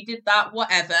and she did that,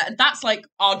 whatever. And that's like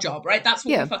our job, right? That's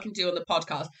what we fucking do on the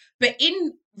podcast. But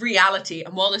in reality,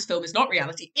 and while this film is not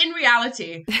reality, in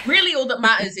reality, really all that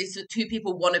matters is that two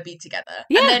people want to be together.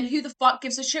 Yeah. And then who the fuck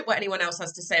gives a shit what anyone else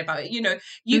has to say about it? You know,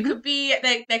 you could be,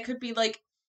 there could be like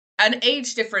an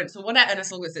age difference or whatever, and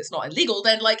as long as it's not illegal,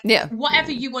 then like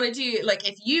whatever you want to do, like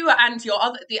if you and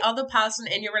the other person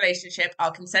in your relationship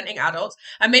are consenting adults,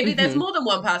 and maybe there's more than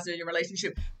one person in your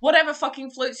relationship, whatever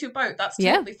fucking floats your boat, that's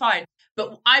totally fine.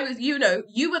 But I was,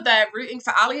 you were there rooting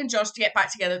for Ali and Josh to get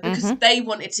back together because they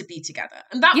wanted to be together,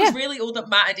 and that was really all that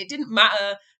mattered. It didn't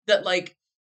matter that, like,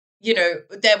 you know,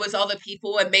 there was other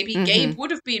people, and maybe Gabe would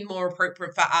have been more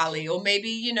appropriate for Ali, or maybe,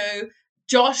 you know,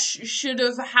 Josh should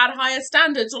have had higher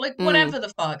standards, or like whatever the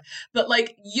fuck. But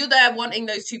like, you're there wanting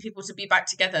those two people to be back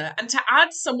together, and to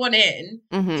add someone in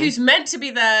who's meant to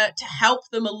be there to help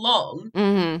them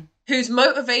along, whose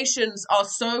motivations are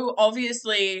so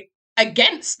obviously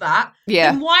against that,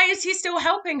 then why is he still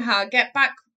helping her get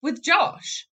back with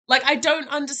Josh? Like, I don't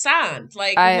understand.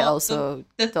 Like, I also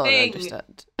the don't thing.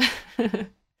 understand.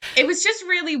 It was just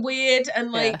really weird,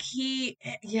 and like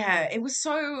it was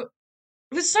so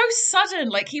sudden.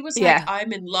 Like, he was like,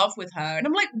 I'm in love with her. And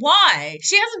I'm like, why?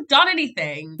 She hasn't done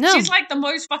anything. No. She's like the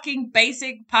most fucking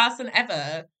basic person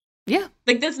ever. Yeah.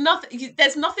 Like there's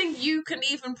nothing you can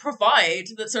even provide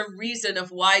that's a reason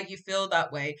of why you feel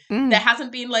that way. There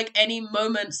hasn't been like any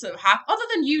moments that happen other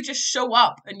than you just show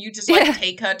up and you just like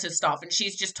take her to stuff and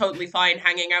she's just totally fine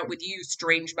hanging out with you,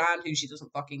 strange man who she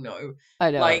doesn't fucking know.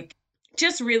 I know. Like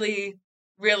just really,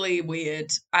 really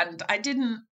weird. And I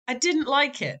didn't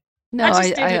like it. No,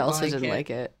 I also didn't like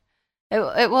it.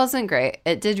 It wasn't great.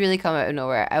 It did really come out of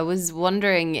nowhere. I was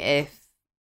wondering if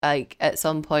like at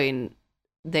some point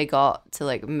they got to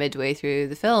like midway through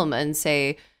the film and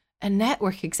say a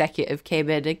network executive came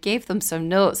in and gave them some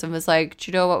notes and was like, do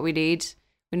you know what we need?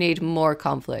 We need more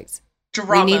conflict.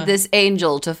 Drama. We need this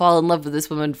angel to fall in love with this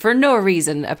woman for no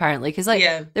reason, apparently. Because like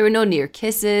there were no near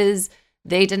kisses.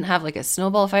 They didn't have like a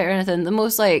snowball fight or anything. The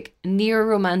most like near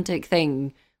romantic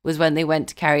thing was when they went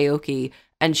to karaoke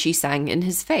and she sang in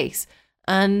his face.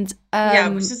 And I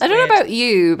don't know about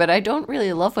you, but I don't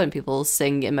really love when people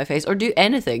sing in my face or do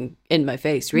anything in my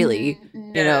face, really.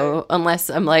 No. You know, unless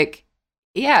I'm like,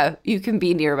 yeah, you can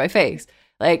be near my face.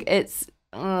 Like it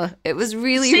was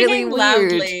really, singing really weird.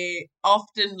 Loudly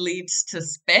often leads to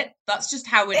spit. That's just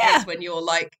how it is when you're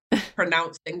like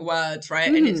pronouncing words, right?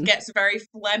 And it gets very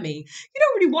phlegmy. You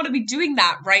don't really want to be doing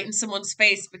that right in someone's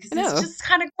face because it's just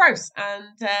kind of gross. And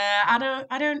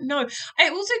I don't know.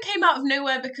 It also came out of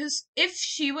nowhere because if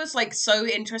she was like so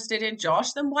interested in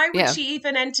Josh, then why would she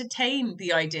even entertain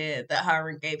the idea that her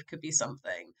and Gabe could be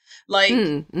something? Like,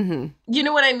 you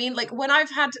know what I mean? Like when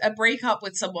I've had a breakup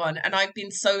with someone and I've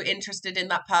been so interested in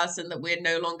that person that we're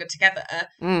no longer together,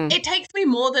 it takes me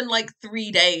more than like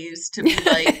 3 days to be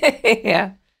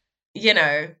like, you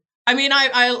know, I mean,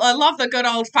 I love the good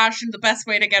old fashioned, the best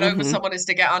way to get over someone is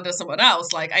to get under someone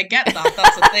else. Like, I get that.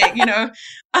 That's a thing, you know?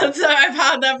 And so I've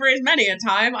had that phrase many a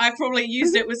time. I've probably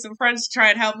used it with some friends to try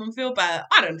and help them feel better.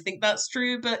 I don't think that's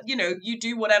true, but, you know, you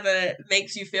do whatever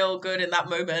makes you feel good in that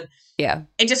moment. Yeah.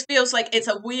 It just feels like it's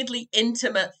a weirdly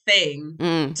intimate thing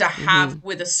to have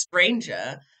with a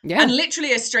stranger. Yeah. And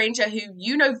literally a stranger who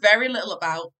you know very little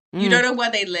about. You don't know where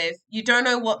they live. You don't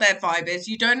know what their vibe is.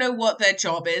 You don't know what their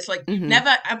job is. Like, you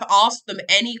never have asked them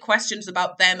any questions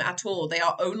about them at all. They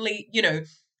are only, you know,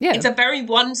 it's a very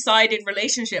one-sided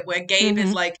relationship where Gabe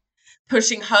is like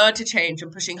pushing her to change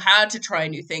and pushing her to try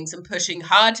new things and pushing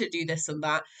her to do this and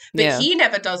that. But he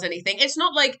never does anything. It's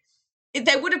not like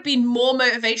there would have been more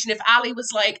motivation if Ali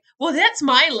was like, well, that's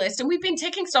my list. And we've been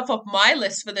taking stuff off my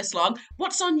list for this long.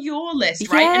 What's on your list,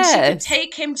 right? Yes. And she could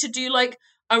take him to do like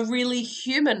a really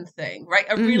human thing, right?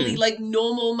 A really like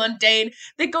normal, mundane,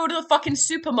 they go to the fucking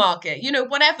supermarket, you know,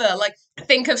 whatever. Like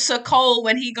think of Sir Cole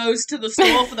when he goes to the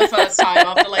store for the first time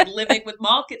after like living with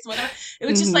markets, whatever. It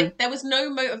was just like, there was no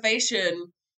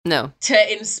motivation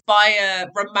to inspire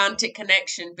romantic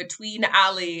connection between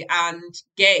Ali and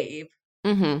Gabe.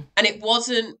 And there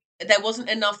wasn't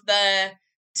enough there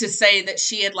to say that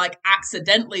she had like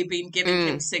accidentally been giving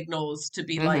him signals to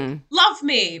be like, love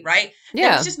me, right? Yeah.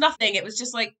 There was just nothing. It was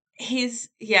just like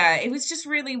it was just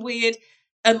really weird.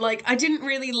 And like, I didn't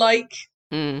really like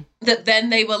that then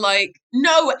they were like,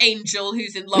 no, Angel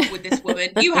who's in love with this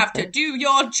woman, you have to do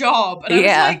your job. And I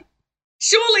was like,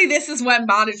 surely this is where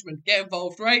management get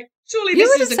involved, right? Surely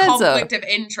this is a conflict of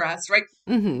interest, right?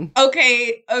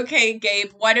 Okay,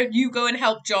 Gabe, why don't you go and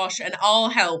help Josh and I'll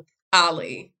help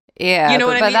Ali? Yeah, you know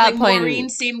what I mean? That like point... Maureen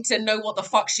seemed to know what the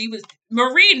fuck she was.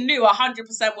 Maureen knew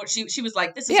 100% what she was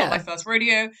like. This is not my first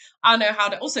rodeo. I know how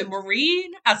to. Also,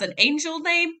 Maureen as an angel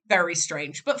name, very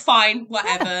strange, but fine,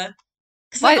 whatever.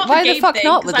 Why the fuck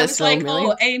not with this film? I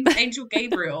was like, Angel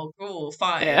Gabriel, cool,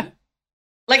 fine. Yeah.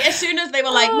 Like as soon as they were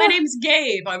like, my name's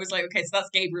Gabe, I was like, okay, so that's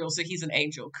Gabriel, so he's an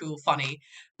angel, cool, funny.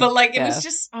 But like, it was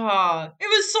just, it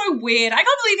was so weird. I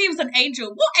can't believe he was an angel.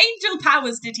 What angel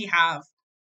powers did he have?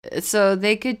 So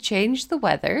they could change the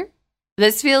weather.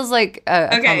 This feels like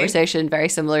a conversation very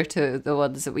similar to the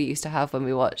ones that we used to have when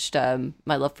we watched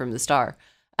My Love from the Star.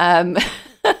 Oh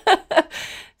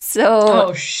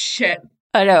shit!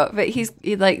 I know, but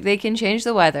they can change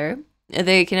the weather.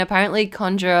 They can apparently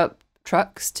conjure up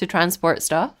trucks to transport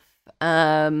stuff.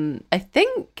 I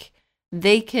think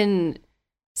they can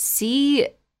see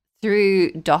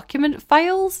through document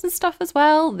files and stuff as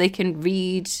well. They can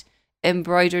read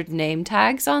embroidered name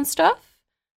tags on stuff.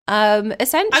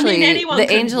 Essentially, the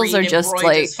angels are just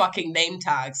like fucking name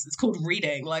tags. It's called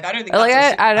reading. Like I don't think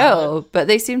that's I know, but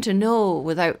they seem to know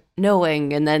without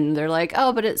knowing, and then they're like,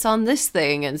 oh, but it's on this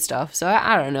thing and stuff. So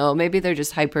I don't know. Maybe they're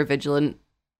just hyper vigilant.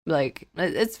 Like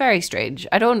it's very strange.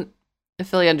 I don't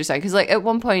fully understand because like at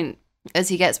one point, as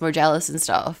he gets more jealous and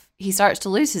stuff, he starts to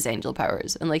lose his angel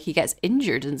powers and like he gets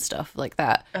injured and stuff like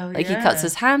that. He cuts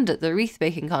his hand at the wreath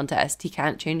making contest. He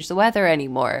can't change the weather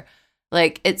anymore.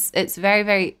 Like it's very,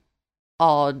 very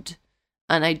odd,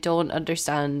 and I don't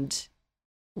understand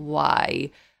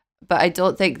why. But I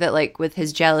don't think that, like, with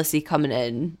his jealousy coming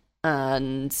in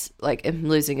and, like, him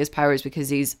losing his powers because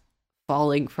he's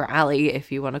falling for Ali,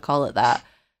 if you want to call it that,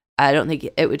 I don't think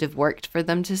it would have worked for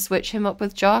them to switch him up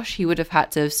with Josh. He would have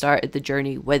had to have started the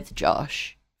journey with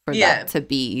Josh for that to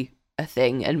be a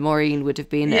thing. And Maureen would have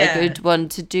been a good one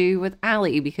to do with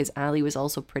Ali, because Ali was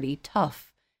also pretty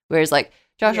tough. Whereas, like,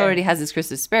 Josh already has his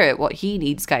Christmas spirit. What he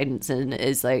needs guidance in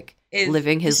is, like,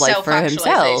 living his life for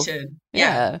himself.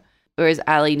 Yeah. Whereas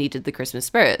Ali needed the Christmas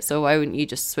spirit. So why wouldn't you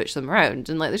just switch them around?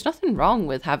 And, like, there's nothing wrong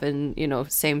with having, you know,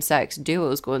 same-sex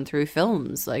duos going through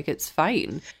films. Like, it's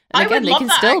fine. And again, they can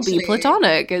still be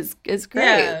platonic. It's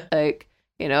great. Yeah. Like,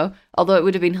 you know, although it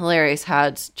would have been hilarious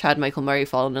had Chad Michael Murray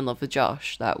fallen in love with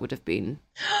Josh. That would have been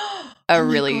a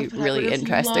really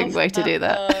interesting way to do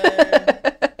that.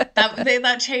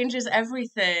 That changes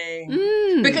everything.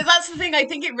 Because that's the thing, I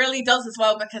think it really does as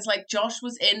well, because, like, Josh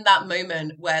was in that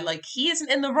moment where, like, he isn't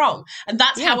in the wrong. And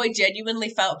that's how I genuinely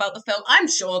felt about the film. I'm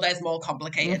sure there's more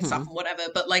complicated stuff and whatever,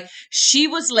 but, like, she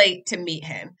was late to meet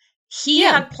him. He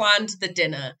had planned the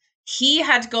dinner. He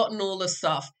had gotten all the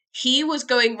stuff. He was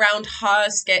going round her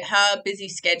busy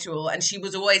schedule, and she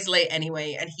was always late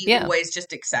anyway, and he always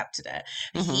just accepted it.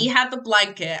 He had the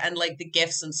blanket and, like, the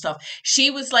gifts and stuff.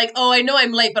 She was like, oh, I know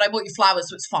I'm late, but I bought you flowers,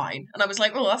 so it's fine. And I was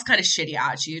like, oh, that's kind of shitty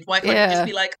attitude. Why can't you just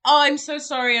be like, oh, I'm so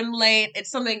sorry I'm late.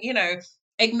 It's something, you know,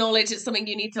 acknowledge it's something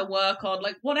you need to work on,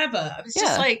 like, whatever. It was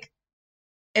just like,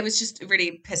 it was just, it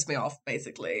really pissed me off,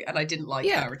 basically, and I didn't like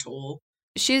her at all.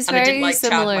 She's and very I didn't like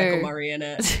similar. Chad Michael Murray in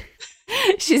it.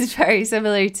 She's very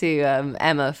similar to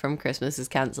Emma from Christmas is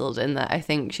Cancelled, in that I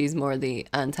think she's more the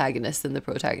antagonist than the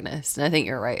protagonist. And I think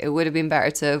you're right. It would have been better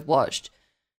to have watched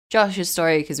Josh's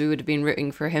story, because we would have been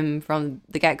rooting for him from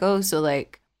the get-go. So,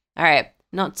 like, all right,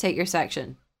 not to take your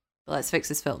section, but let's fix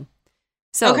this film.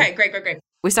 So, okay, great.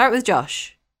 We start with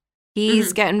Josh.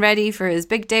 He's getting ready for his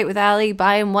big date with Ali,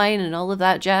 buying wine and all of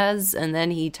that jazz. And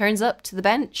then he turns up to the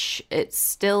bench. It's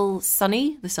still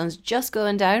sunny. The sun's just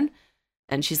going down.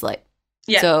 And she's like,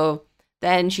 so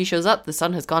then she shows up, the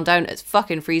sun has gone down, it's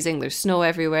fucking freezing, there's snow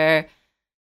everywhere.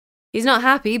 He's not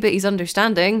happy, but he's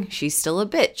understanding. She's still a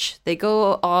bitch. They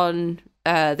go on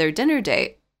their dinner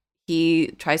date. He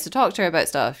tries to talk to her about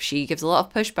stuff. She gives a lot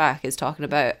of pushback, is talking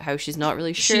about how she's not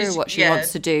really sure what she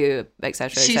wants to do,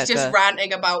 etc. She's just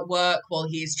ranting about work while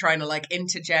he's trying to, like,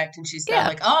 interject, and she's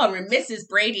like, oh, and Mrs.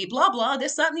 Brady, blah, blah,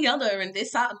 this, that, and the other, and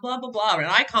this, that, and blah, blah, blah, and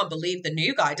I can't believe the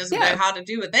new guy doesn't know how to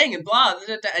do a thing, and blah, blah,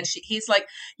 blah. And he's like,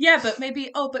 yeah, but maybe,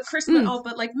 but Christmas,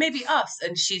 but, like, maybe us,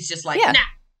 and she's just like, nah.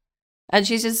 And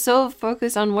she's just so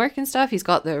focused on work and stuff. He's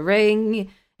got the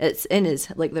ring, it's in his,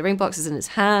 like, the ring box is in his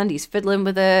hand, he's fiddling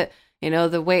with it. You know,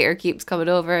 the waiter keeps coming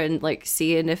over and, like,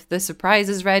 seeing if the surprise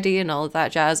is ready and all of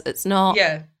that jazz. It's not.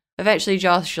 Yeah. Eventually,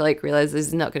 Josh, like, realizes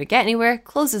he's not going to get anywhere,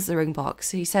 closes the ring box.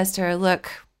 He says to her,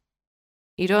 look,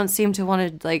 you don't seem to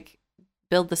want to, like,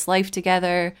 build this life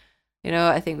together. You know,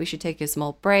 I think we should take a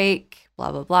small break,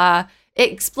 blah, blah, blah.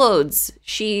 It explodes.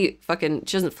 She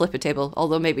doesn't flip a table,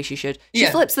 although maybe she should. She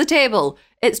flips the table.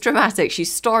 It's dramatic. She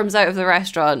storms out of the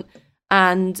restaurant.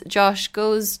 And Josh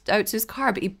goes out to his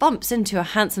car, but he bumps into a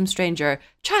handsome stranger,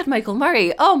 Chad Michael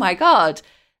Murray. Oh my God.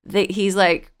 He's,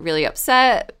 like, really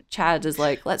upset. Chad is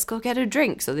like, let's go get a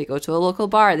drink. So they go to a local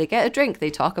bar. They get a drink. They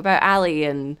talk about Ali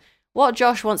and what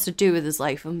Josh wants to do with his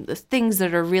life and the things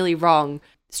that are really wrong.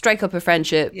 Strike up a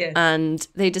friendship. Yeah. And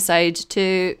they decide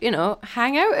to, you know,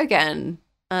 hang out again.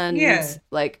 And,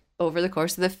 like, over the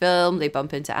course of the film, they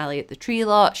bump into Ali at the tree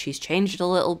lot. She's changed a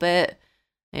little bit,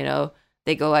 you know.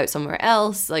 They go out somewhere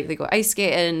else, like they go ice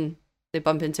skating, they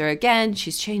bump into her again,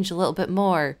 she's changed a little bit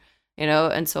more, you know,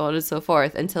 and so on and so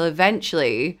forth, until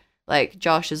eventually, like,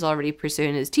 Josh is already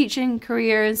pursuing his teaching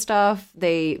career and stuff.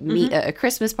 They meet at a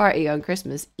Christmas party on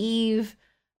Christmas Eve,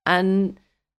 and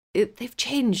they've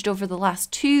changed over the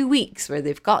last 2 weeks where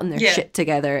they've gotten their shit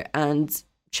together, and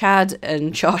Chad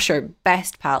and Josh are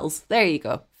best pals. There you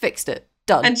go. Fixed it.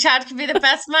 Done. And Chad can be the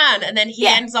best man, and then he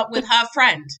ends up with her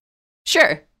friend.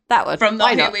 Sure. That one. From the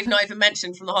who we've not even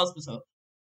mentioned from the hospital.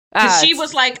 Because she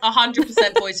was like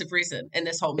 100% voice of reason in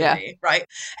this whole movie, right?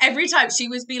 Every time she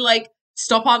would be like,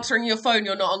 stop answering your phone,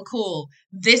 you're not on call.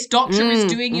 This doctor is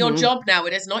doing your job now.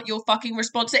 It is not your fucking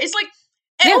response. It's like,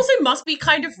 it also must be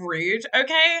kind of rude,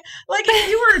 okay? Like, if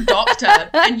you were a doctor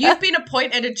and you've been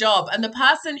appointed a job and the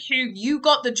person who you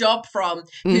got the job from,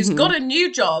 who's got a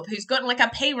new job, who's gotten, like,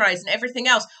 a pay rise and everything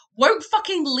else, won't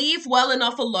fucking leave well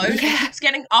enough alone and keeps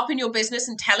getting up in your business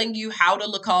and telling you how to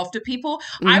look after people,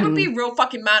 I would be real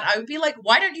fucking mad. I would be like,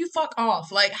 why don't you fuck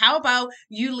off? Like, how about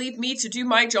you leave me to do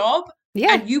my job?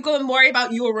 Yeah. And you go and worry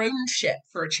about your own shit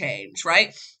for a change,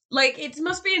 right? Like, it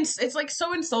must be, it's like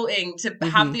so insulting to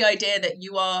have the idea that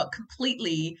you are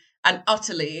completely and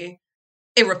utterly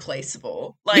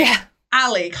irreplaceable. Like,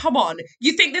 Ali, come on.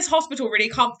 You think this hospital really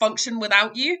can't function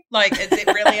without you? Like, is it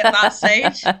really at that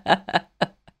stage?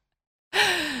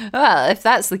 Well, if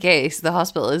that's the case, the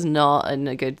hospital is not in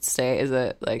a good state, is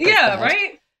it? Like, yeah,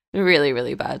 right? Really,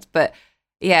 really bad. But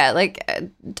yeah, like,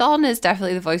 Dawn is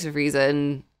definitely the voice of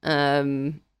reason.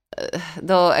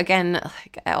 Though again,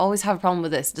 like, I always have a problem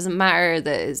with this. It doesn't matter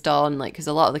that it's Dawn, like, because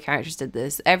a lot of the characters did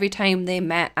this. Every time they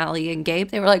met Ali and Gabe,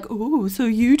 they were like, "Oh, so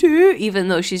you do?" Even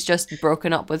though she's just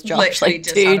broken up with Josh Literally like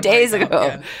 2 days ago,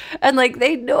 yeah. And like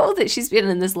they know that she's been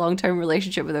in this long-term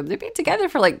relationship with him. They've been together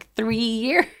for like 3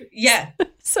 years. Yeah.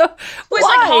 So it's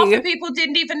like half the people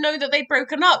didn't even know that they'd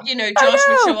broken up. You know, Josh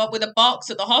would show up with a box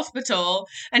at the hospital,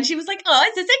 and she was like, "Oh,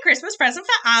 is this a Christmas present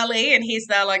for Ali?" And he's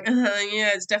there like,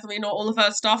 "Yeah, it's definitely not all of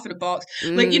her stuff in a box."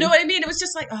 Like, you know what I mean? It was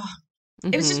just like,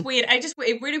 it was just weird.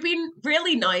 It would have been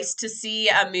really nice to see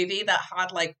a movie that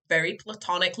had like very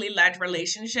platonically led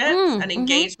relationships and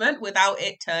engagement without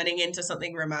it turning into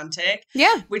something romantic.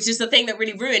 Yeah, which is the thing that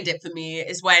really ruined it for me,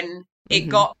 is when it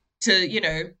got to, you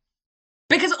know.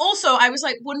 Because also I was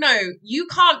like, well, no, you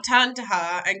can't turn to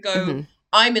her and go,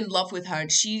 I'm in love with her and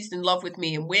she's in love with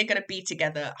me and we're going to be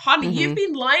together. Honey, you've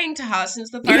been lying to her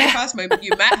since the very first moment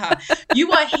you met her.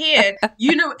 You are here.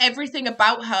 You know everything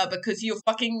about her because you're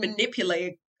fucking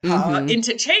manipulating her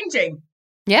into changing.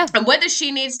 Yeah. And whether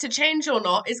she needs to change or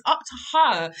not is up to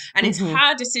her. And it's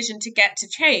her decision to get to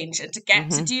change and to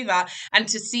get to do that and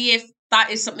to see if that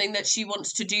is something that she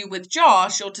wants to do with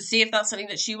Josh, or to see if that's something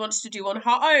that she wants to do on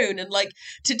her own, and like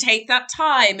to take that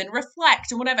time and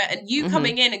reflect and whatever. And you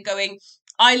coming in and going,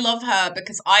 I love her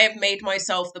because I have made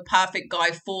myself the perfect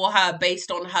guy for her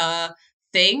based on her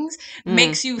things,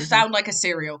 makes you sound like a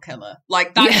serial killer.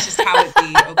 Like, that's just how it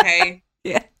be, okay?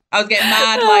 Yeah. I was getting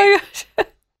mad, like,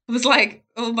 I was like,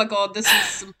 oh my God, this is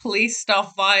some police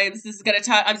stuff vibes. This is going to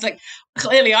turn... I was like,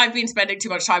 clearly I've been spending too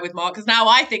much time with Mark because now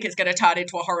I think it's going to turn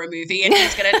into a horror movie and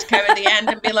he's going to come at the end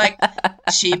and be like,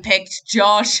 she picked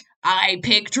Josh, I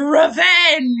picked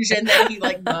revenge. And then he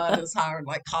like murders her and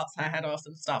like cuts her head off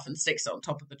and stuff and sticks it on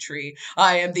top of the tree.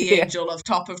 I am the angel of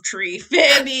top of tree.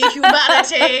 Fear me,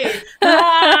 humanity.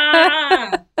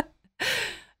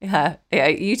 Yeah,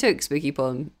 you took Spooky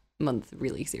Poem Month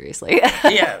really seriously.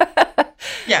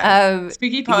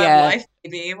 Spooky Poem life,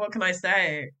 baby. What can I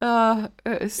say? Oh,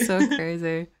 it was so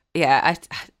crazy. I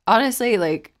honestly,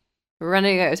 like,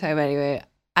 running out of time anyway.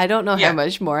 I don't know how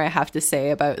much more I have to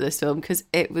say about this film because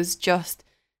it was just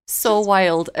so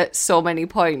wild at so many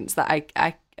points that I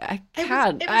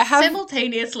can't. It was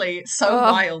simultaneously so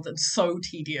wild and so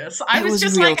tedious. I was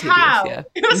just like, tedious, how? Yeah.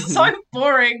 It was so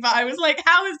boring, but I was like,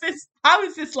 how is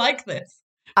this like this?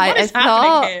 What is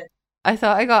happening here? I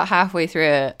thought I got halfway through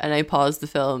it and I paused the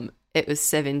film. It was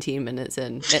 17 minutes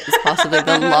in. It is possibly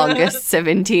the longest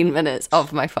 17 minutes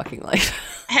of my fucking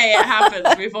life. Hey, it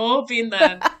happens. We've all been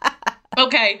there.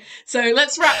 Okay, so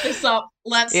let's wrap this up.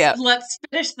 Let's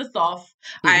finish this off.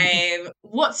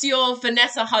 What's your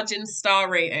Vanessa Hudgens star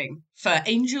rating for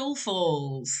Angel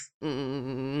Falls?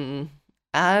 I'm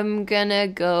gonna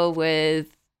go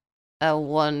with a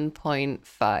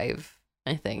 1.5,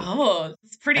 I think. Oh,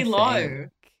 it's pretty low.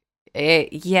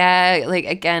 Like,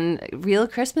 again, real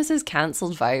Christmas is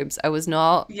cancelled vibes. I was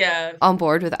not on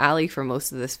board with Ali for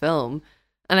most of this film,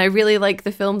 and I really like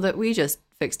the film that we just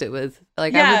fixed it with.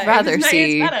 Like, I would rather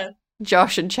see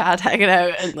Josh and Chad hanging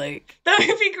out and like that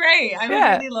would be great. I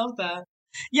would really love that.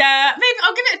 Yeah, maybe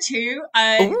I'll give it a 2.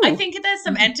 I think there's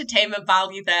some entertainment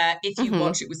value there if you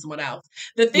watch it with someone else.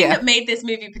 The thing that made this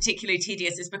movie particularly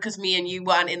tedious is because me and you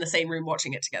weren't in the same room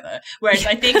watching it together. Whereas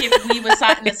I think if we were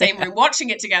sat in the same room watching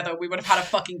it together, we would have had a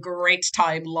fucking great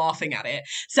time laughing at it.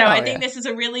 So I think this is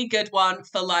a really good one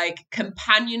for like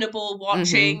companionable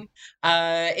watching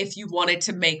if you wanted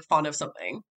to make fun of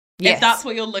something. Yes. If that's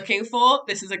what you're looking for,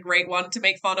 this is a great one to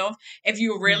make fun of. If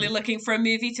you're really looking for a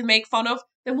movie to make fun of,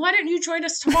 then why don't you join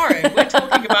us tomorrow? We're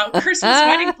talking about Christmas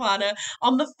Wedding Planner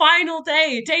on the final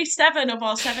day, day 7 of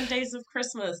our 7 days of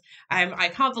Christmas. I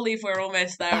can't believe we're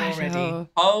almost there already.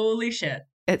 Holy shit.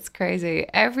 It's crazy.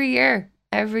 Every year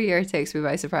it takes me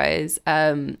by surprise.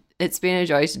 It's been a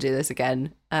joy to do this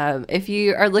again. If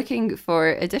you are looking for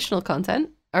additional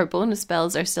content, our bonus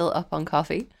spells are still up on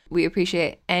Ko-fi. We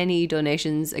appreciate any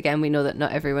donations. Again, we know that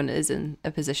not everyone is in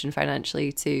a position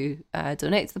financially to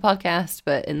donate to the podcast,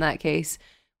 but in that case,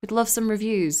 we'd love some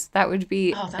reviews. That would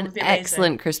be an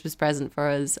excellent Christmas present for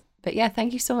us. But yeah,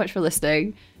 thank you so much for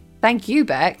listening. Thank you,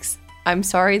 Bex. I'm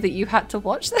sorry that you had to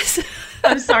watch this.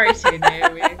 I'm sorry too,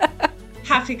 Naomi.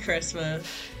 Happy Christmas.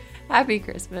 Happy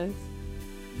Christmas.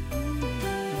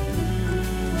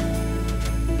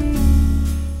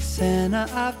 Santa,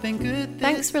 I've been good.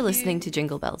 Thanks for listening to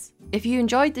Jingle Bells. If you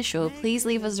enjoyed the show, please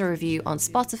leave us a review on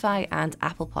Spotify and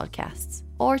Apple Podcasts,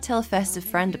 or tell a festive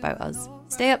friend about us.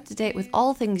 Stay up to date with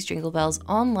all things Jingle Bells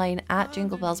online at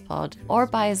Jingle Bells Pod, or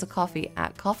buy us a coffee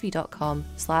at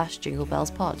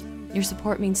coffee.com/jinglebellspod. Your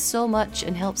support means so much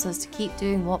and helps us to keep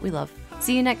doing what we love.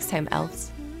 See you next time,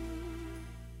 elves.